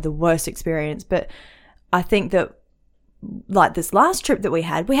 had the worst experience. But I think that, like this last trip that we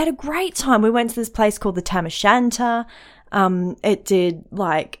had a great time. We went to this place called the Tam O'Shanter. It's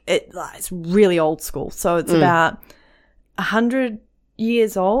really old school. So it's about 100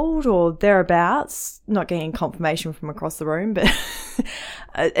 years old or thereabouts, not getting confirmation from across the room, but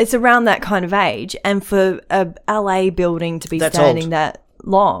it's around that kind of age. And for a LA building to be standing that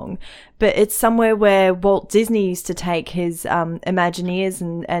long, but it's somewhere where Walt Disney used to take his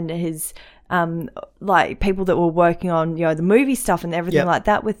Imagineers and his people that were working on the movie stuff and everything like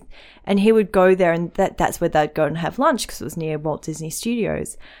that and he would go there and that's where they'd go and have lunch because it was near Walt Disney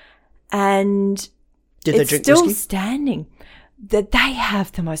Studios. And did they drink still whiskey? Standing. That they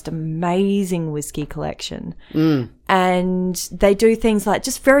have the most amazing whiskey collection. And they do things like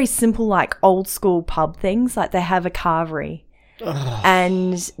just very simple, like old school pub things. Like they have a carvery.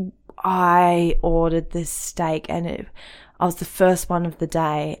 And I ordered this steak and I was the first one of the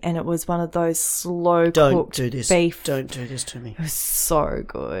day and it was one of those slow cooked beef. Don't do this to me. It was so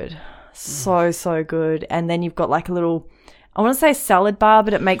good. So good. And then you've got like a little, I want to say salad bar,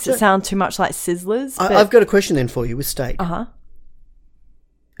 but it makes it sound too much like Sizzlers. I've got a question then for you with steak. Uh-huh.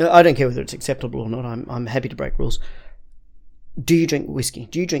 I don't care whether it's acceptable or not. I'm happy to break rules. Do you drink whiskey?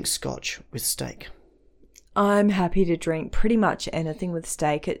 Do you drink scotch with steak? I'm happy to drink pretty much anything with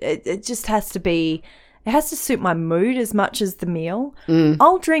steak. It just has to be, it has to suit my mood as much as the meal.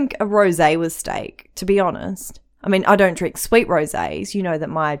 I'll drink a rosé with steak, to be honest. I mean, I don't drink sweet rosés. You know that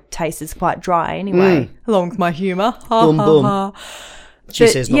my taste is quite dry anyway, along with my humour. Boom, boom. She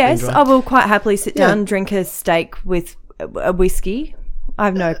says not yes, dry. I will quite happily sit down and drink a steak with a whiskey. I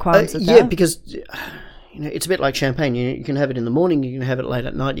have no qualms with that. Yeah, because it's a bit like champagne. You can have it in the morning, you can have it late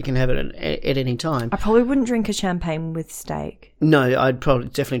at night, you can have it at any time. I probably wouldn't drink a champagne with steak. No, I'd probably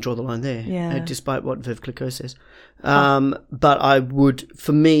definitely draw the line there, despite what Veuve Clicquot says. But I would,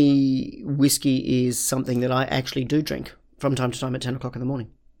 for me, whiskey is something that I actually do drink from time to time at 10 o'clock in the morning.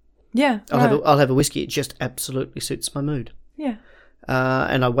 Yeah, I'll have a whiskey. It just absolutely suits my mood. Yeah.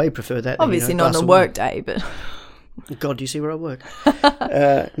 And I way prefer that. Obviously than, not on glass a of work day, but wine. God, do you see where I work?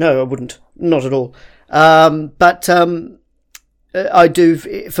 No, I wouldn't. Not at all. But I do.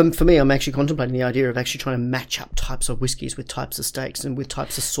 For me, I'm actually contemplating the idea of actually trying to match up types of whiskies with types of steaks and with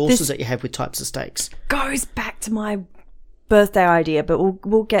types of sauces that you have with types of steaks. goes back to my birthday idea, but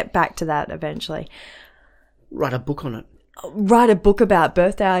we'll get back to that eventually. Write a book on it. Write a book about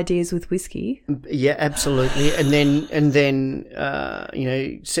birthday ideas with whiskey. Yeah, absolutely. And then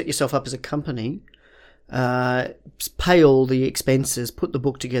set yourself up as a company, pay all the expenses, put the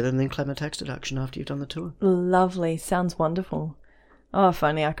book together, and then claim a tax deduction after you've done the tour. Lovely. Sounds wonderful. Oh, if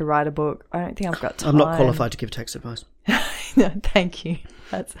only I could write a book. I don't think I've got time. I'm not qualified to give tax advice. No, thank you.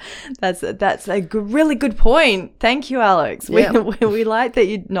 That's a really good point. Thank you, Alex. Yeah. We like that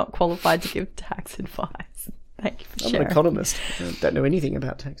you're not qualified to give tax advice. Thank you for sharing. I'm an economist. I don't know anything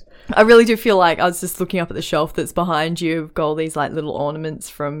about tax. I really do feel like I was just looking up at the shelf that's behind you. We've got all these like little ornaments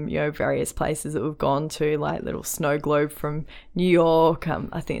from, various places that we've gone to, like little snow globe from New York.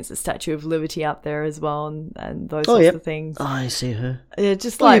 I think it's a Statue of Liberty up there as well, and those sorts of things. Oh, I see her. Yeah,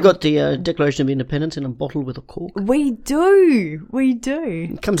 just Well, like you've got the Declaration of Independence in a bottle with a cork. we do.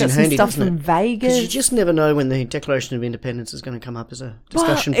 It comes got in some handy, stuff doesn't from it? Vegas. Because you just never know when the Declaration of Independence is going to come up as a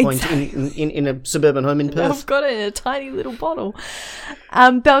discussion Well, point in a suburban home in Perth. I've got it in a tiny little bottle.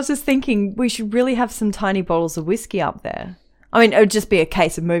 But I was just thinking we should really have some tiny bottles of whiskey up there. I mean, it would just be a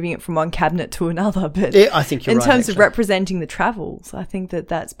case of moving it from one cabinet to another. But Yeah, I think you're right. in terms of actually. representing the travels, I think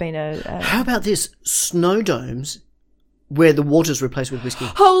that's been a How about this? Snow domes where the water's replaced with whiskey.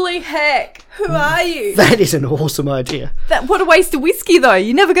 holy heck. Who are you? That is an awesome idea. What a waste of whiskey, though.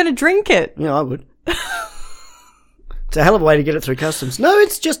 You're never going to drink it. Yeah, I would. It's a hell of a way to get it through customs. No,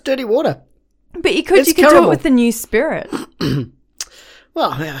 it's just dirty water. But you could do terrible. it with the new spirit.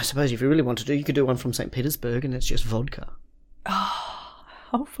 Well, I suppose if you really want to you could do one from St. Petersburg and it's just vodka.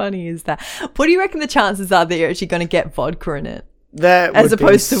 How funny is that? What do you reckon the chances are that you're actually going to get vodka in it? That As would be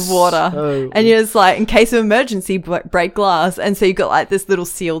opposed to water. so- And you're just like, in case of emergency, break glass. And so you've got like this little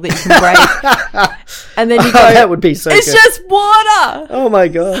seal that you can break. And then you go, that would be so it's good. just water. Oh my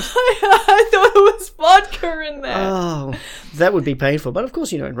god. I thought it was vodka in there. Oh, that would be painful. But of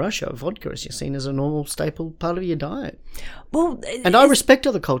course, in Russia, vodka is seen as a normal staple part of your diet. Well, And I respect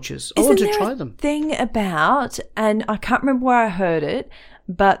other cultures. I want to isn't try there a them. thing about, and I can't remember where I heard it,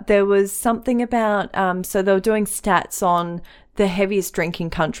 but there was something about, so they were doing stats on the heaviest drinking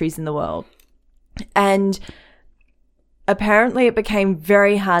countries in the world. And apparently it became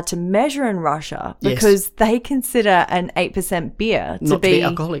very hard to measure in Russia because they consider an 8% beer Not to be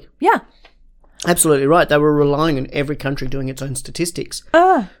alcoholic. Yeah. Absolutely right. They were relying on every country doing its own statistics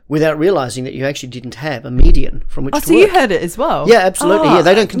without realising that you actually didn't have a median from which to So work. you heard it as well? Yeah, absolutely. Yeah,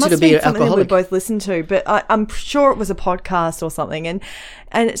 they don't it consider must be beer something that we alcoholic. both listened to, but I'm sure it was a podcast or something. And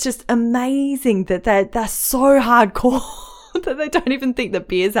it's just amazing that they're so hardcore that they don't even think that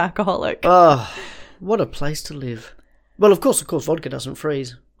beer's alcoholic. Oh, what a place to live. Well, of course, vodka doesn't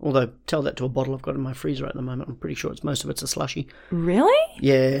freeze. Although, tell that to a bottle I've got in my freezer at the moment. I'm pretty sure most of it's a slushy. Really?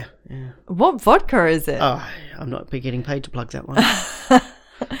 Yeah. What vodka is it? Oh, I'm not getting paid to plug that one.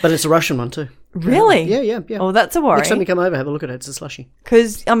 But it's a Russian one too. Really? Yeah. Oh, that's a worry. Next time you come over, have a look at it. It's a slushy.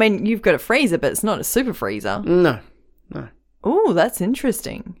 Because, I mean, you've got a freezer, but it's not a super freezer. No. Oh, that's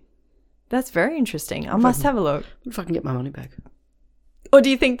interesting. That's very interesting. I must have a look. If I can get my money back. Or do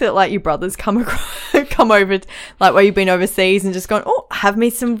you think that, like, your brothers come over, like, where you've been overseas and just gone, oh, have me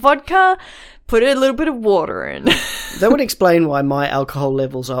some vodka, put a little bit of water in. That would explain why my alcohol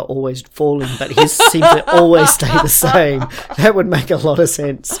levels are always falling, but his seem to always stay the same. That would make a lot of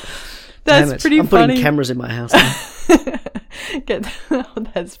sense. That's Damn it. pretty I'm funny. putting cameras in my house now. Oh,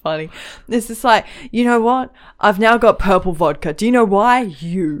 that's funny. It's just like, you know what? I've now got purple vodka. Do you know why?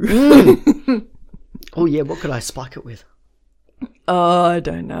 You. Oh, yeah, what could I spike it with? Oh, I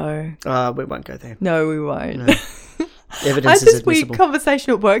don't know. We won't go there. No, we won't. No. I Evidence had is this weird admissible.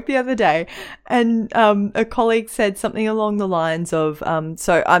 conversation at work the other day, and a colleague said something along the lines of,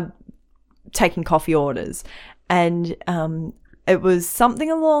 so I'm taking coffee orders, and it was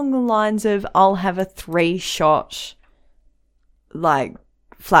something along the lines of, I'll have a 3-shot, like,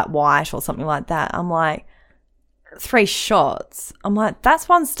 flat white or something like that. I'm like, 3 shots? I'm like, that's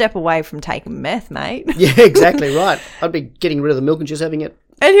one step away from taking meth, mate. Yeah, exactly right. I'd be getting rid of the milk and just having it.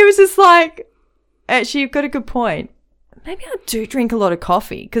 And he was just like, actually, you've got a good point. Maybe I do drink a lot of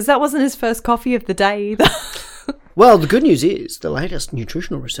coffee, because that wasn't his first coffee of the day either. Well, the good news is the latest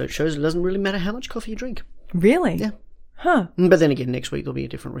nutritional research shows it doesn't really matter how much coffee you drink. Really? Yeah. Huh. But then again, next week there'll be a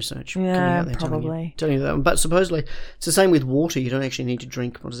different research coming Yeah, out there probably. telling you that one. But supposedly, it's the same with water. You don't actually need to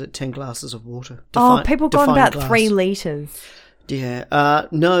drink, 10 glasses of water. People go on about 3 litres. Yeah.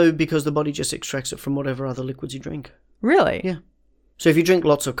 No, because the body just extracts it from whatever other liquids you drink. Really? Yeah. So if you drink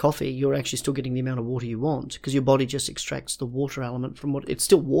lots of coffee, you're actually still getting the amount of water you want because your body just extracts the water element from what... It's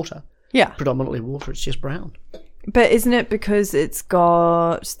still water. Yeah. Predominantly water. It's just brown. But isn't it because it's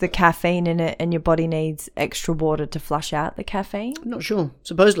got the caffeine in it and your body needs extra water to flush out the caffeine? I'm not sure.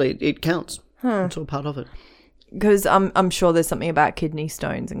 Supposedly it counts. It's all part of it. Because I'm sure there's something about kidney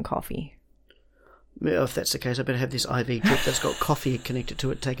stones and coffee. Yeah, if that's the case, I better have this IV drip that's got coffee connected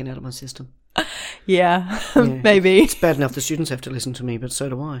to it taken out of my system. Yeah, maybe. It's bad enough the students have to listen to me, but so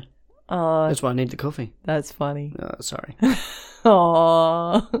do I. Oh, That's why I need the coffee. that's funny. Sorry.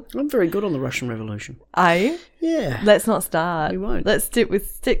 Oh, I'm very good on the Russian Revolution. are you? Yeah. Let's not start. We won't. Let's stick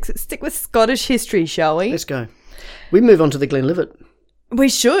with Scottish history, shall we? Let's go. We move on to the Glenlivet. We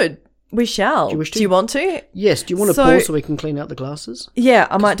should. We shall. Do you wish to? Do you want to? Yes. Do you want to So- pause so we can clean out the glasses? Yeah,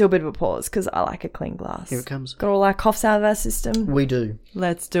 I might do a bit of a pause because I like a clean glass. Here it comes. Got all our coughs out of our system. We do.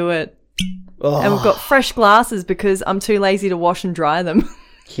 Let's do it. Oh, And we've got fresh glasses because I'm too lazy to wash and dry them.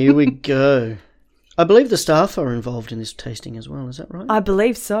 here we go. I believe the staff are involved in this tasting as well. Is that right? I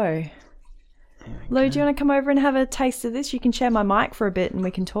believe so. Lou, do you want to come over and have a taste of this? You can share my mic for a bit and we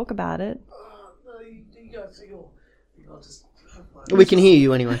can talk about it. No, you go for your. I'll just. We can hear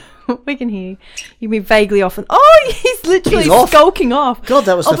you anyway. We can hear you. You've been vaguely off. Oh, he's literally He's off. skulking off. God,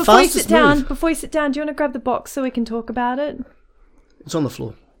 that was the before fastest you sit down, move. Before you sit down, do you want to grab the box so we can talk about it? It's on the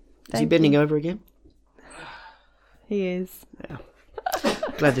floor. Is he Thank bending over again? He is. Yeah.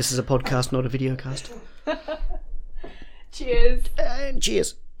 Glad this is a podcast, not a video cast. Cheers. And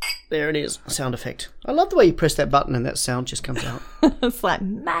cheers. There it is. Sound effect. I love the way you press that button and that sound just comes out. It's like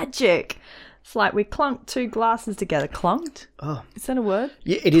magic. It's like we clunked two glasses together. Clunked? Oh. Is that a word?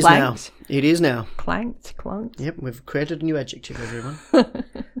 Yeah, it is Clanked. now. It is now. Clanked, clunked. Yep, we've created a new adjective, everyone.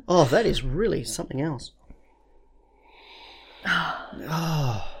 Oh, that is really something else.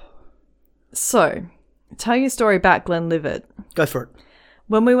 So, tell you a story about Glenlivet. Go for it.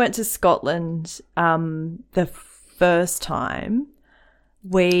 When we went to Scotland the first time,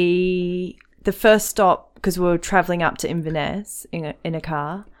 the first stop, because we were travelling up to Inverness in a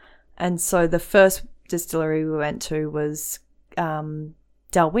car, and so the first distillery we went to was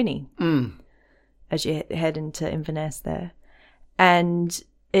Dalwhinnie, as you head into Inverness there. And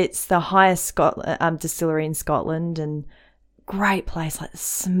it's the highest distillery in Scotland, and great place, like the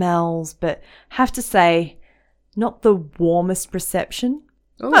smells, but have to say, not the warmest reception.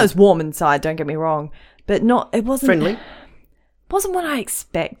 Oh. Well, it was warm inside, don't get me wrong, but it wasn't Friendly. wasn't what I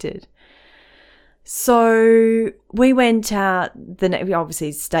expected. So we went out. We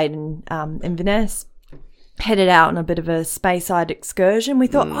obviously stayed in Inverness, headed out on a bit of a Speyside excursion. We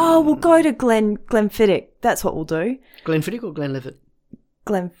thought, we'll go to Glenfiddich. That's what we'll do. Glenfiddich or Glenlivet?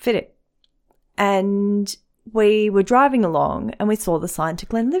 Glenfiddich. And we were driving along and we saw the sign to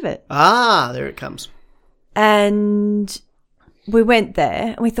Glenlivet. Ah, there it comes. And we went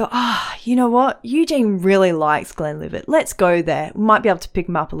there and we thought, you know what? Eugene really likes Glenlivet. Let's go there. We might be able to pick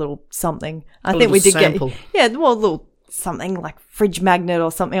him up a little something. I think we did sample. get, a little something like fridge magnet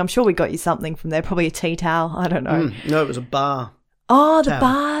or something. I'm sure we got you something from there. Probably a tea towel. I don't know. No, it was a bar. Oh, the towel.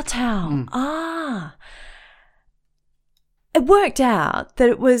 bar towel. It worked out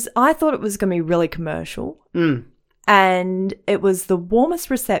that I thought it was going to be really commercial. And it was the warmest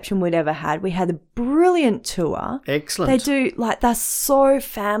reception we'd ever had. We had a brilliant tour. Excellent. They're so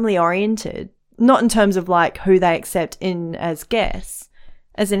family oriented, not in terms of like who they accept in as guests,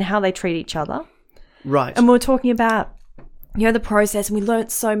 as in how they treat each other. Right. And we were talking about, the process, and we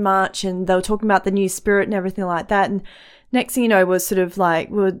learnt so much, and they were talking about the new spirit and everything like that. And next thing you know, was sort of like,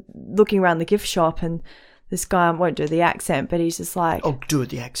 we were looking around the gift shop, and this guy, I won't do the accent, but he's just like, Oh, do it,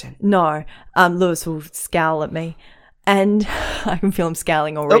 the accent. no, Lewis will scowl at me. And I can feel him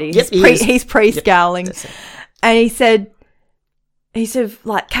scowling already. Oh, yep, He's pre-scowling. That's it. And he said,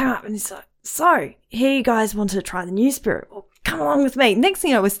 like, came up and he's like, so, here you guys want to try the new spirit. Well, come along with me. Next thing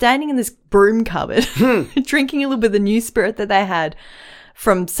you know, we're standing in this broom cupboard, drinking a little bit of the new spirit that they had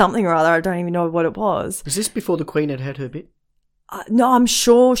from something or other. I don't even know what it was. Was this before the Queen had her bit? No, I'm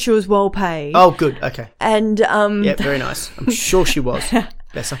sure she was well paid. Oh, good. Okay. And, Yeah, very nice. I'm sure she was.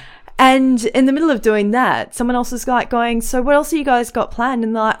 Bless her. And in the middle of doing that, someone else was like going, so what else have you guys got planned?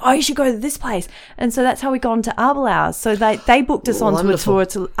 And they're like, you should go to this place. And so that's how we got into Arbelauer. So they booked us onto a Wonderful. tour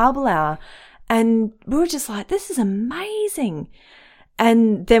to Arbelauer. And we were just like, this is amazing.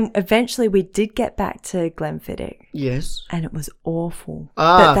 And then eventually we did get back to Glenfiddich. Yes. And it was awful.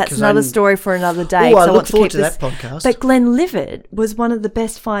 Ah, but that's 'cause another story for another day. Oh, 'cause I look want forward keep to this- that podcast. But Glenlivet was one of the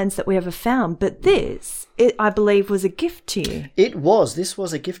best finds that we ever found. But this, I believe, was a gift to you. It was. This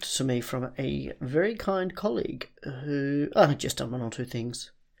was a gift to me from a very kind colleague who had just done one or two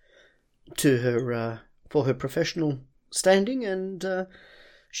things to her for her professional standing, and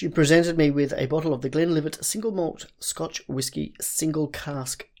she presented me with a bottle of the Glenlivet Single Malt Scotch Whisky Single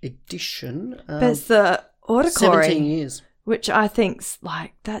Cask Edition. But it's the 17 Audicori, years. which I think's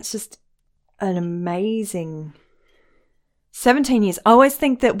like, that's just an amazing 17 years. I always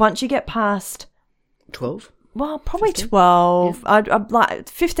think that once you get past 12? well, probably 15? 12. I'd like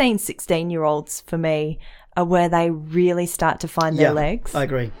 15, 16-year-olds for me are where they really start to find their legs. I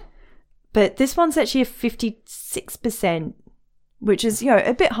agree. But this one's actually a 56%, which is,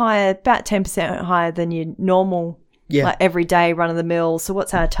 a bit higher, about 10% higher than your normal, like everyday run-of-the-mill. So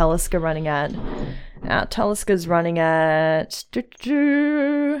what's our Talisker running at? Our Talisker's running at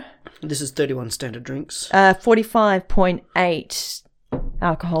This is 31 standard drinks. 45.8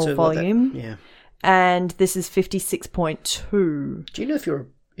 alcohol So volume. yeah. And this is 56.2. Do you know if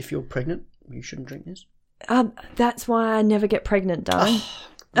you're pregnant, you shouldn't drink this? That's why I never get pregnant, darling.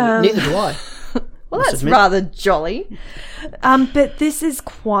 Neither do I. Well, must that's admit. rather jolly. But this is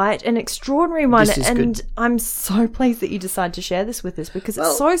quite an extraordinary one. This is and good. I'm so pleased that you decided to share this with us because Well-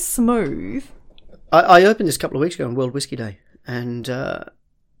 it's so smooth. I opened this a couple of weeks ago on World Whisky Day, and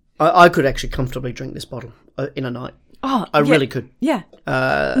I could actually comfortably drink this bottle in a night. Oh, I really could. Yeah.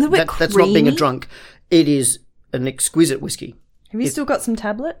 little bit That's not being a creamy. drunk. It is an exquisite whiskey. Have you still got some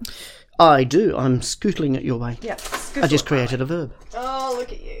tablet? I do. I'm scootling it your way. Yeah. I just created a verb. Oh,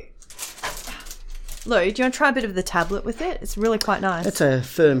 look at you. Lou, do you want to try a bit of the tablet with it? It's really quite nice. That's a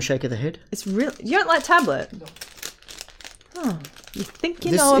firm shake of the head. It's really. You don't like tablet? No. Oh, you think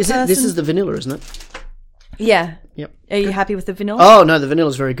you This know a person? this is the vanilla, isn't it? Yeah. Yep. Are you happy with the vanilla? Oh no, the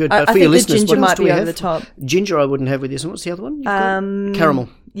vanilla's very good. But I for your think the listeners, ginger what else might do be we over have? the top. Ginger, I wouldn't have with this. And what's the other one? You've got? Caramel.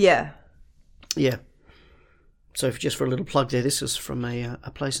 Yeah. Yeah. So just for a little plug there, this is from a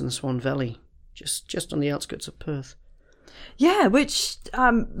place in the Swan Valley, just on the outskirts of Perth. Yeah, which,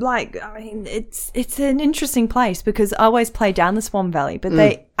 it's an interesting place because I always play down the Swan Valley, but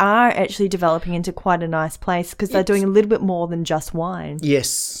they are actually developing into quite a nice place because they're doing a little bit more than just wine.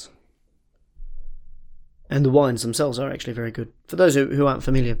 Yes. And the wines themselves are actually very good. For those who aren't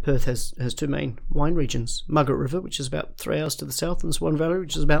familiar, Perth has two main wine regions. Margaret River, which is about 3 hours to the south, and the Swan Valley,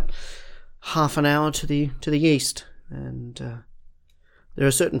 which is about half an hour to the east. And there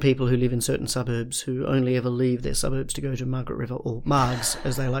are certain people who live in certain suburbs who only ever leave their suburbs to go to Margaret River, or Margs,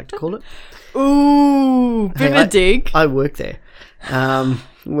 as they like to call it. Ooh, bit of a dig. I work there.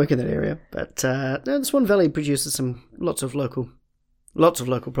 Work in that area. But no, the Swan Valley produces lots of local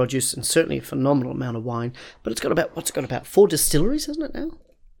produce and certainly a phenomenal amount of wine. But it's got about 4 distilleries, hasn't it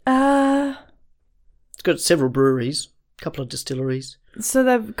now? It's got several breweries, a couple of distilleries. So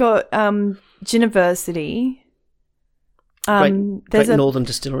they've got Giniversity. Great Northern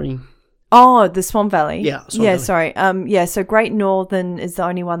Distillery. Oh, the Swan Valley. Yeah, Swan Valley. Sorry. So Great Northern is the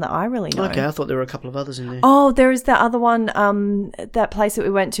only one that I really know. Okay, I thought there were a couple of others in there. Oh, there is that other one, that place that we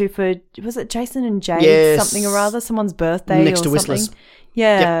went to for, was it Jason and Jade? Yes. Something or other, someone's birthday Next or to Whistler's. something.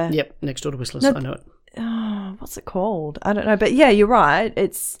 Yeah. Yep, next door to Whistler's. No. I know it. Oh, what's it called? I don't know. But yeah, you're right.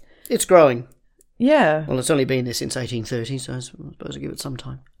 It's growing. Yeah. Well, it's only been there since 1830, so I suppose I'll give it some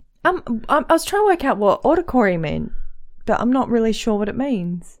time. I was trying to work out what Audicori meant, but I'm not really sure what it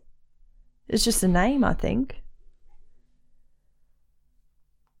means. It's just a name, I think.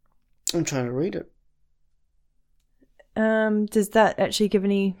 I'm trying to read it. Does that actually give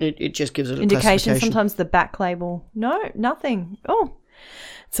any It just gives it a indication? classification. Sometimes the back label. No, nothing. Oh,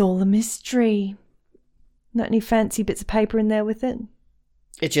 it's all a mystery. Not any fancy bits of paper in there with it?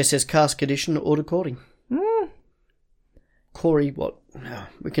 It just says cask edition Audicori. Corey, what? No,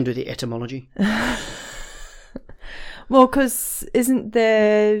 we can do the etymology. Well, because isn't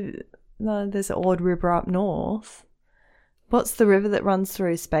there... No, there's an Ord River up north. What's the river that runs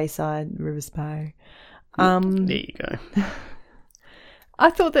through Speyside, River Spey? There you go. I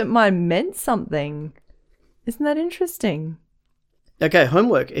thought that mine meant something. Isn't that interesting? Okay,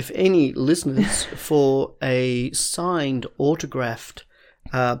 homework. If any listeners for a signed, autographed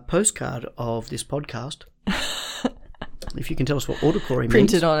postcard of this podcast, if you can tell us what Audicori means,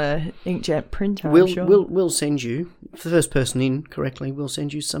 Printed on a inkjet printer, I'm sure. we'll send you, for the first person in correctly, we'll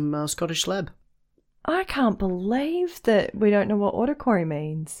send you some Scottish slab. I can't believe that we don't know what Audicori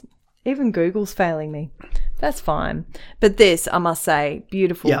means. Even Google's failing me. That's fine. But this, I must say,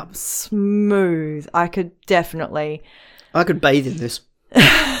 beautiful, Yeah. smooth. I could definitely I could bathe in this.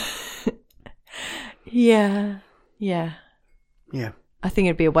 Yeah. Yeah. I think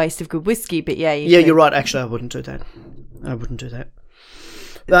it'd be a waste of good whiskey, but yeah. You're right. Actually, I wouldn't do that.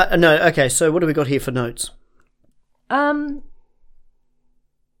 No, okay, so what do we got here for notes? Good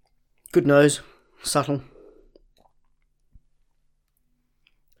nose. Subtle.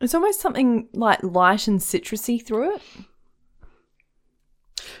 It's almost something like light and citrusy through it.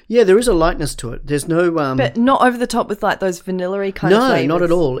 Yeah, there is a lightness to it. There's no... but not over the top with like those vanilla-y kind of flavours. No, not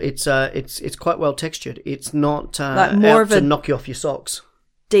at all. It's quite well textured. It's not like more out of to a knock you off your socks.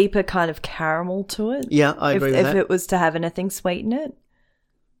 Deeper kind of caramel to it. Yeah, I agree with that. If it was to have anything sweet in it.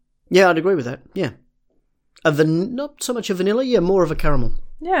 Yeah, I'd agree with that. Yeah. Not so much a vanilla, yeah, more of a caramel.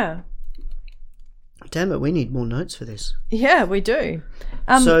 Yeah. Damn it, we need more notes for this. Yeah, we do.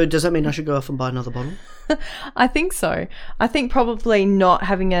 So does that mean I should go off and buy another bottle? I think so. I think probably not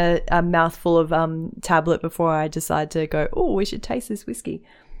having a mouthful of tablet before I decide to go, oh, we should taste this whiskey.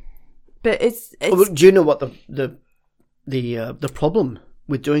 But it's Well, do you know what the problem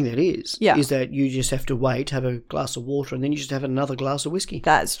with doing that is? Yeah. Is that you just have to wait, have a glass of water, and then you just have another glass of whiskey.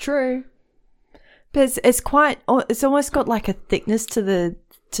 That's true. But it's almost got like a thickness to the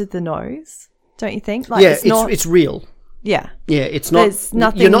nose, don't you think? Like Yeah, it's real. Yeah. Yeah, it's not. There's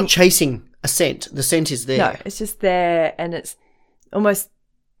nothing. You're not chasing a scent. The scent is there. No, it's just there, and it's almost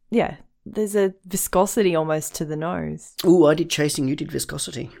there's a viscosity almost to the nose. Ooh, I did chasing. You did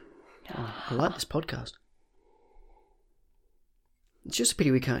viscosity. Oh, I like this podcast. It's just a pity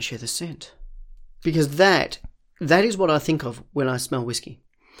we can't share the scent, because that is what I think of when I smell whiskey.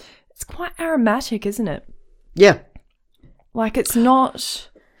 It's quite aromatic, isn't it? Yeah. Like it's not.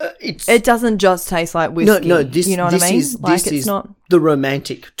 It doesn't just taste like whiskey. No. This, you know what this I mean? Is, like this it's is not the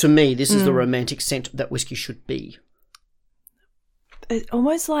romantic. To me, this is the romantic scent that whiskey should be. It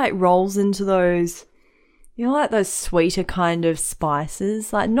almost like rolls into those, like those sweeter kind of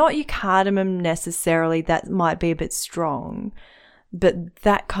spices. Like not your cardamom necessarily. That might be a bit strong, but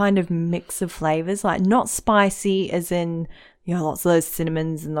that kind of mix of flavors, like not spicy as in lots of those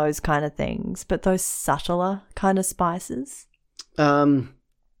cinnamons and those kind of things, but those subtler kind of spices.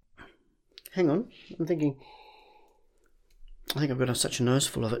 Hang on, I'm thinking. I think I've got such a nose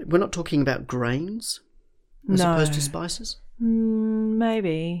full of it. We're not talking about grains as opposed to spices?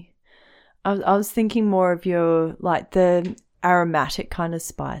 Maybe. I was thinking more of your, like, the aromatic kind of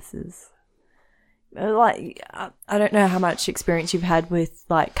spices. Like, I don't know how much experience you've had with,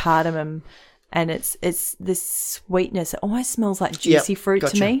 like, cardamom, and it's this sweetness. It almost smells like juicy fruit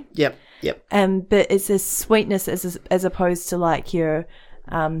gotcha. to me. Yep. But it's this sweetness as opposed to, like, your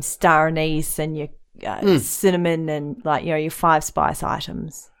star anise and your cinnamon and, like, your 5 spice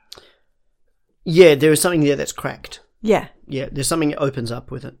items. Yeah, there is something there that's cracked. Yeah. Yeah, there's something that opens up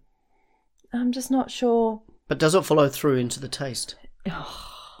with it. I'm just not sure. But does it follow through into the taste?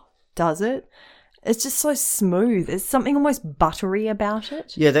 Does it? It's just so smooth. There's something almost buttery about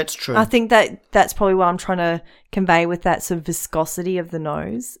it. Yeah, that's true. I think that's probably what I'm trying to convey with that sort of viscosity of the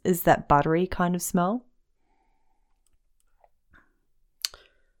nose, is that buttery kind of smell.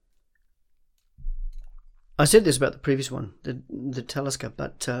 I said this about the previous one, the Talisker,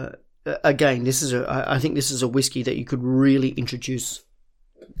 but again, I think this is a whiskey that you could really introduce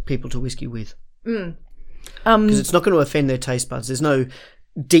people to whiskey with. Because it's not going to offend their taste buds. There's no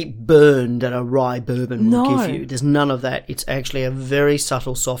deep burn that a rye bourbon will give you. There's none of that. It's actually a very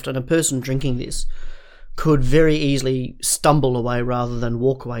subtle, soft, and a person drinking this could very easily stumble away rather than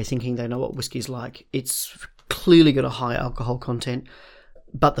walk away thinking they know what whiskey's like. It's clearly got a high alcohol content,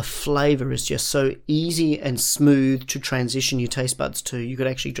 but the flavour is just so easy and smooth to transition your taste buds to. You could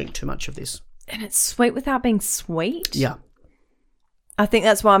actually drink too much of this. And it's sweet without being sweet. Yeah. I think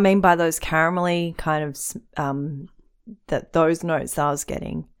that's what I mean by those caramelly kind of those notes that I was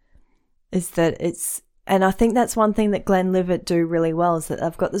getting, is that it's, and I think that's one thing that Glenlivet do really well, is that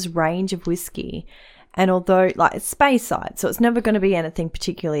they've got this range of whiskey, and although, like, it's Speyside, so it's never going to be anything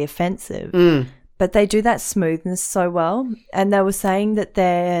particularly offensive, but they do that smoothness so well. And they were saying that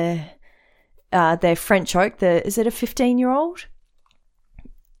their French oak, is it a 15-year-old?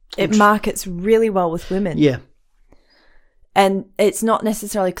 It markets really well with women. Yeah. And it's not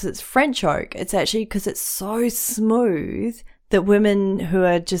necessarily because it's French oak. It's actually because it's so smooth that women who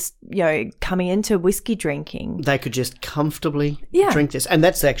are just, coming into whiskey drinking, they could just comfortably drink this. And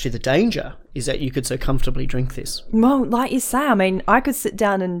that's actually the danger, is that you could so comfortably drink this. Well, like you say, I mean, I could sit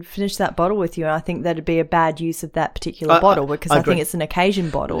down and finish that bottle with you, and I think that'd be a bad use of that particular bottle, because I think it's an occasion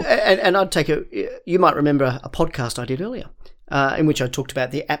bottle. And I'd take you might remember a podcast I did earlier, in which I talked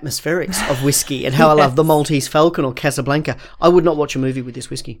about the atmospherics of whiskey and how I love the Maltese Falcon or Casablanca. I would not watch a movie with this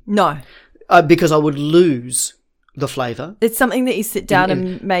whiskey. No. Because I would lose the flavour. It's something that you sit down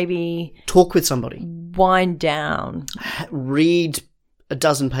and maybe Talk with somebody. wind down. Read a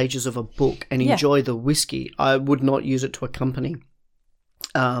dozen pages of a book and enjoy the whiskey. I would not use it to accompany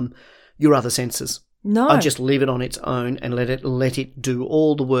your other senses. No. I just leave it on its own and let it do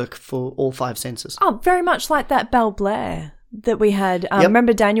all the work for all 5 senses. Oh, very much like that Belle Blair that we had.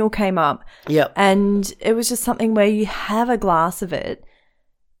 Remember Daniel came up Yep. and it was just something where you have a glass of it,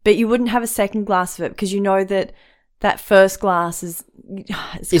 but you wouldn't have a second glass of it because you know that first glass is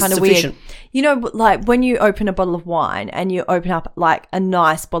kind of sufficient. weird. You know, like when you open a bottle of wine and you open up like a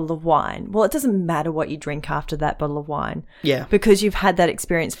nice bottle of wine, well, it doesn't matter what you drink after that bottle of wine. Yeah. Because you've had that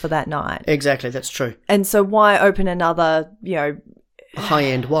experience for that night. Exactly, that's true. And so why open another,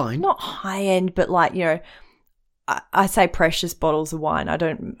 High-end wine. not high end, but like, I say precious bottles of wine. I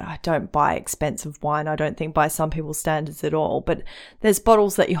don't buy expensive wine. I don't think by some people's standards at all. But there's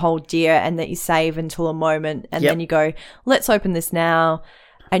bottles that you hold dear and that you save until a moment, and then you go, let's open this now.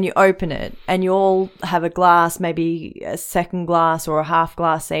 And you open it, and you all have a glass, maybe a second glass or a half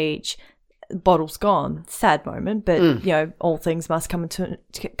glass each. Bottle's gone. Sad moment, but all things must come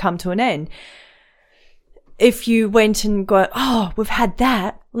to an end. If you went and go, oh, we've had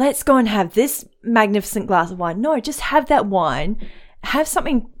that, let's go and have this magnificent glass of wine. No, just have that wine. Have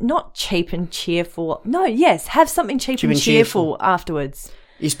something not cheap and cheerful. No, yes, have something cheap and cheerful afterwards.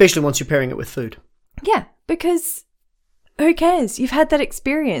 Especially once you're pairing it with food. Yeah, because who cares? You've had that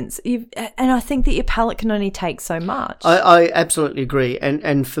experience. And I think that your palate can only take so much. I absolutely agree.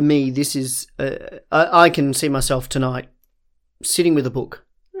 And for me, this is, I can see myself tonight sitting with a book,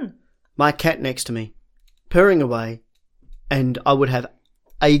 my cat next to me, purring away, and I would have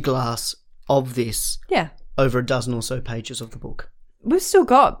a glass of this over a dozen or so pages of the book. We've still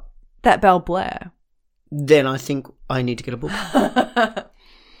got that Belle Blair. Then I think I need to get a book.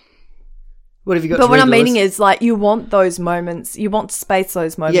 What have you got? But what I'm meaning is, like, you want those moments. You want to space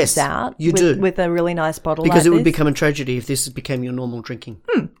those moments out. You do with a really nice bottle, because like it would this. become a tragedy if this became your normal drinking.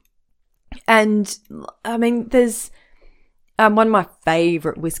 And I mean, there's one of my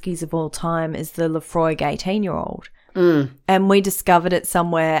favourite whiskies of all time is the Lefroy 18-year-old, and we discovered it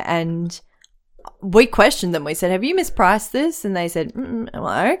somewhere and we questioned them. We said, have you mispriced this? And they said,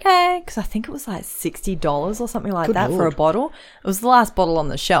 well, okay, because I think it was like $60 or something like that for a bottle. It was the last bottle on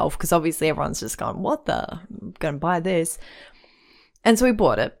the shelf because obviously everyone's just gone, what the? I'm going to buy this. And so we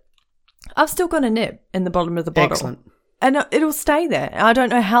bought it. I've still got a nib in the bottom of the bottle. Excellent. And it'll stay there. I don't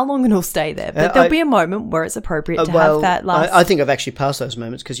know how long it'll stay there, but there'll be a moment where it's appropriate to have that last. I think I've actually passed those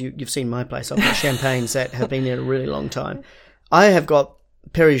moments because you've seen my place. I've got champagnes that have been there a really long time. I have got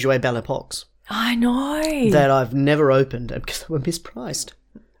Perrier Belle-Époques. I know. That I've never opened because they were mispriced.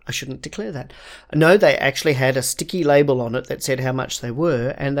 I shouldn't declare that. No, they actually had a sticky label on it that said how much they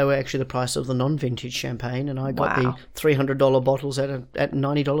were, and they were actually the price of the non-vintage champagne, and I got the $300 bottles at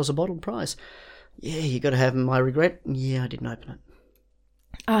 $90 a bottle price. Yeah, you got to have my regret. Yeah, I didn't open it.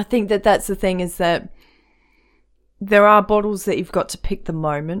 I think that's the thing, is that there are bottles that you've got to pick the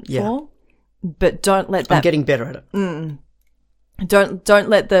moment for, but don't let that... I'm getting better at it. Don't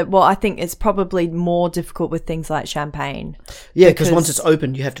let I think it's probably more difficult with things like champagne. Yeah, because once it's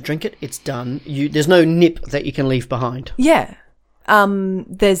opened, you have to drink it. It's done. There's no nip that you can leave behind. Yeah.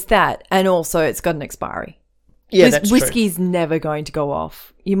 There's that. And also it's got an expiry. Yeah, that's true. Whiskey's never going to go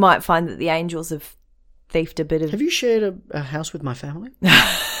off. You might find that the Angels have thiefed a bit of... Have you shared a house with my family?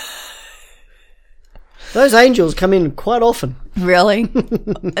 Those Angels come in quite often. Really?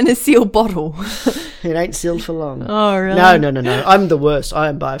 In a sealed bottle. It ain't sealed for long. Oh, really? No. I'm the worst. I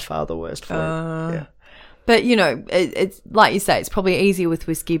am by far the worst for it. Yeah. But, it's like you say, it's probably easier with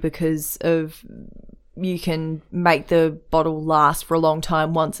whiskey because of you can make the bottle last for a long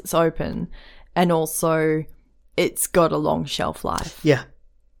time once it's open, and also it's got a long shelf life. Yeah.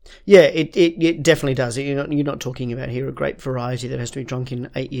 Yeah, it definitely does. You're not talking about here a grape variety that has to be drunk in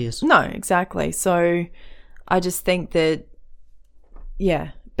 8 years. No, exactly. So I just think that,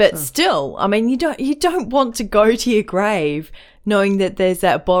 but still, I mean, you don't want to go to your grave knowing that there's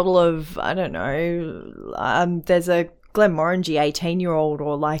that bottle of, I don't know, there's a Glenmorangie 18-year-old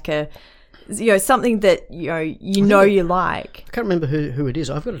or like a, something that you like. I can't remember who it is.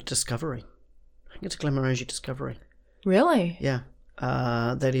 I've got a Discovery. I think it's a Glenmorangie Discovery. Really? Yeah.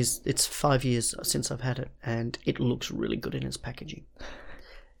 It's 5 years since I've had it, and it looks really good in its packaging.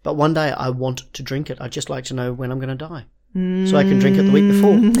 But one day I want to drink it. I'd just like to know when I'm going to die, so I can drink it the week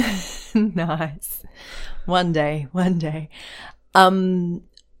before. Nice. One day.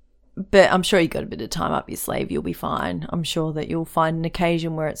 But I'm sure you got a bit of time up your sleeve. You'll be fine. I'm sure that you'll find an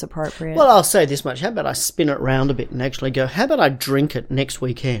occasion where it's appropriate. Well, I'll say this much. How about I spin it round a bit and actually go, how about I drink it next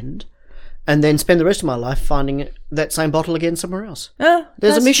weekend and then spend the rest of my life finding that same bottle again somewhere else. There's a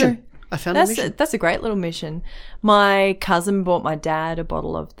that's mission. true. I found a mission. That's a great little mission. My cousin bought my dad a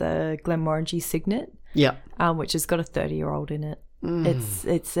bottle of the Glenmorangie Signet, Yeah. which has got a 30-year-old in it.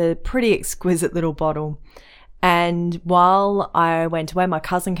 It's a pretty exquisite little bottle. And while I went away, my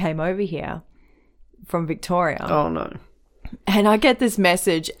cousin came over here from Victoria. Oh, no. And I get this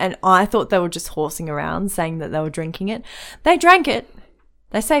message, and I thought they were just horsing around saying that they were drinking it. They drank it.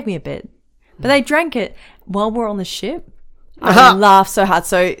 They saved me a bit. But they drank it while we're on the ship. I laughed so hard.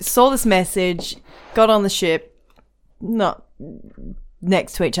 So saw this message, got on the ship, not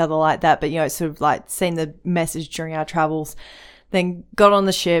next to each other like that, but, sort of like seen the message during our travels. Then got on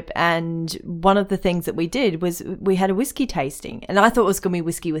the ship, and one of the things that we did was we had a whiskey tasting. And I thought it was going to be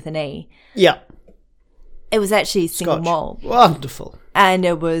whiskey with an E. Yeah. It was actually single Scotch. malt. Wonderful. And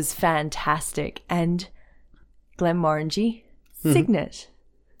it was fantastic. And Glenmorangie Signet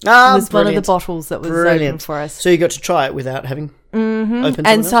was one of the bottles that was open for us. So you got to try it without having opened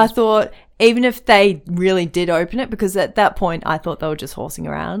And so I else's? thought, even if they really did open it, because at that point I thought they were just horsing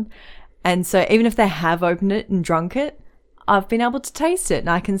around. And so even if they have opened it and drunk it, I've been able to taste it. And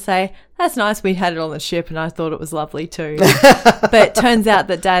I can say, that's nice, we had it on the ship and I thought it was lovely too. But it turns out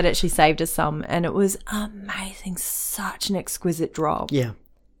that Dad actually saved us some, and it was amazing. Such an exquisite drop. Yeah.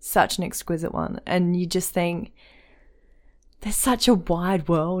 Such an exquisite one. And you just think, there's such a wide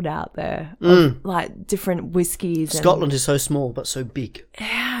world out there of like different whiskies. Scotland is so small but so big.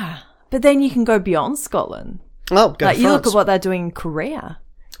 Yeah. But then you can go beyond Scotland. Oh, go Like to you look France. at what they're doing in Korea.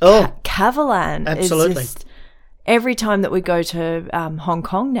 Oh, Kavalan. Absolutely. Is just, every time that we go to Hong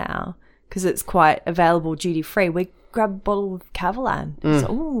Kong now, because it's quite available duty free, we grab a bottle of Kavalan. So,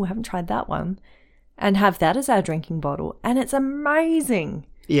 oh, haven't tried that one. And have that as our drinking bottle. And it's amazing.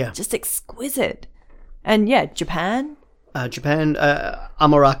 yeah. Just exquisite. And yeah, Japan. Japan,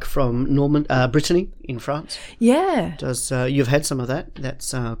 Amarok from Brittany in France. Yeah. You've had some of that.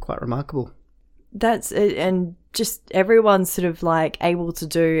 That's quite remarkable. That's it. And just everyone's sort of like able to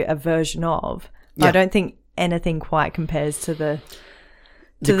do a version of. Yeah. I don't think anything quite compares to the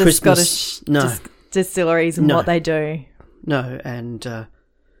Christmas, Scottish no. distilleries and No. what they do. No, and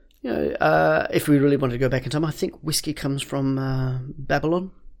if we really wanted to go back in time, I think whiskey comes from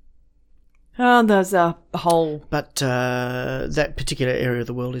Babylon. Oh, there's a whole... But that particular area of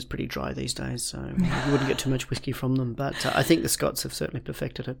the world is pretty dry these days, so you wouldn't get too much whiskey from them. But I think the Scots have certainly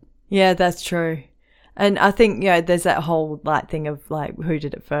perfected it. Yeah, that's true. And I think, there's that whole like thing of like who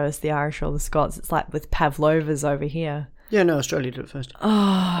did it first, the Irish or the Scots. It's like with Pavlovas over here. Yeah, no, Australia did it first.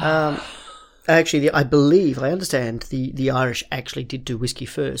 Actually, I understand the Irish actually did do whiskey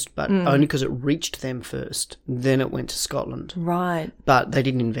first, but only because it reached them first. Then it went to Scotland. Right. But they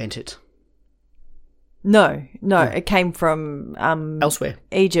didn't invent it. No, it came from Elsewhere.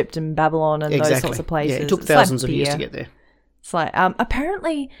 Egypt and Babylon and those sorts of places. Yeah, it took It's thousands like of years to beer. get there. It's like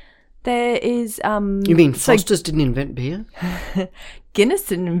apparently there is You mean Foster's didn't invent beer? Guinness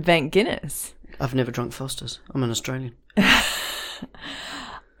didn't invent Guinness. I've never drunk Foster's. I'm an Australian.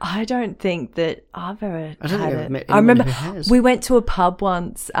 I don't think that I've ever I don't had think it. I've met I anyone remember who has. we went to a pub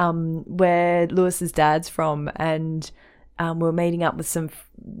once where Lewis's dad's from, and we were meeting up with some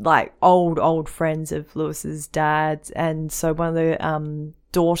like old friends of Lewis's dad's, and so one of the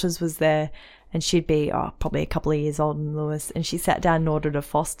daughters was there, and she'd be probably a couple of years older than Lewis, and she sat down and ordered a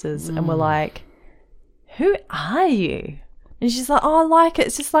Foster's, and we're like, "Who are you?" And she's like, "Oh, I like it.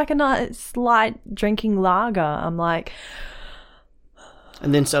 It's just like a nice light drinking lager." I'm like,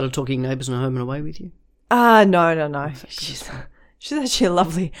 And then started talking Neighbours and Home and Away with you? No. She's actually a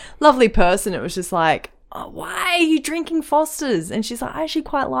lovely person. It was just like, oh, why are you drinking Foster's? And she's like, I actually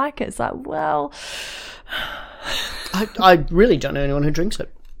quite like it. It's like, well, I really don't know anyone who drinks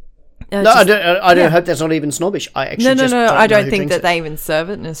it. it's No, just- I don't hope that's not even snobbish. I actually no. just I know don't who think drinks that it. they even serve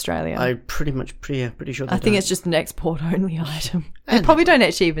it in Australia. I'm pretty sure they I think don't. it's just an export only item. They And- probably don't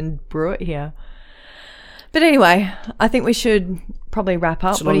actually even brew it here. But anyway, I think we should probably wrap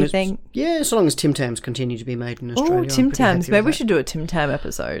up. So What do long you as- think? Yeah, so long as Tim Tams continue to be made in Australia. Oh, I'm Tim pretty Tams. happy Maybe with we that. should do a Tim Tam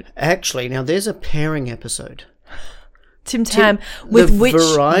episode. Actually, now there's a pairing episode. Tim Tam with the which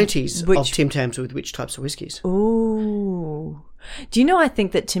varieties of Tim Tams with which types of whiskies. Ooh. Do you know, I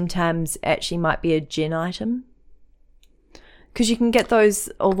think that Tim Tams actually might be a gin item? Because you can get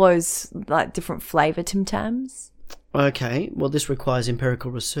all those like different flavour Tim Tams. Okay, well this requires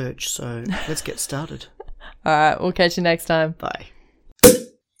empirical research, so let's get started. All right, we'll catch you next time. Bye.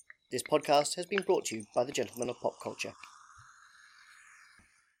 This podcast has been brought to you by the Gentlemen of Pop Culture.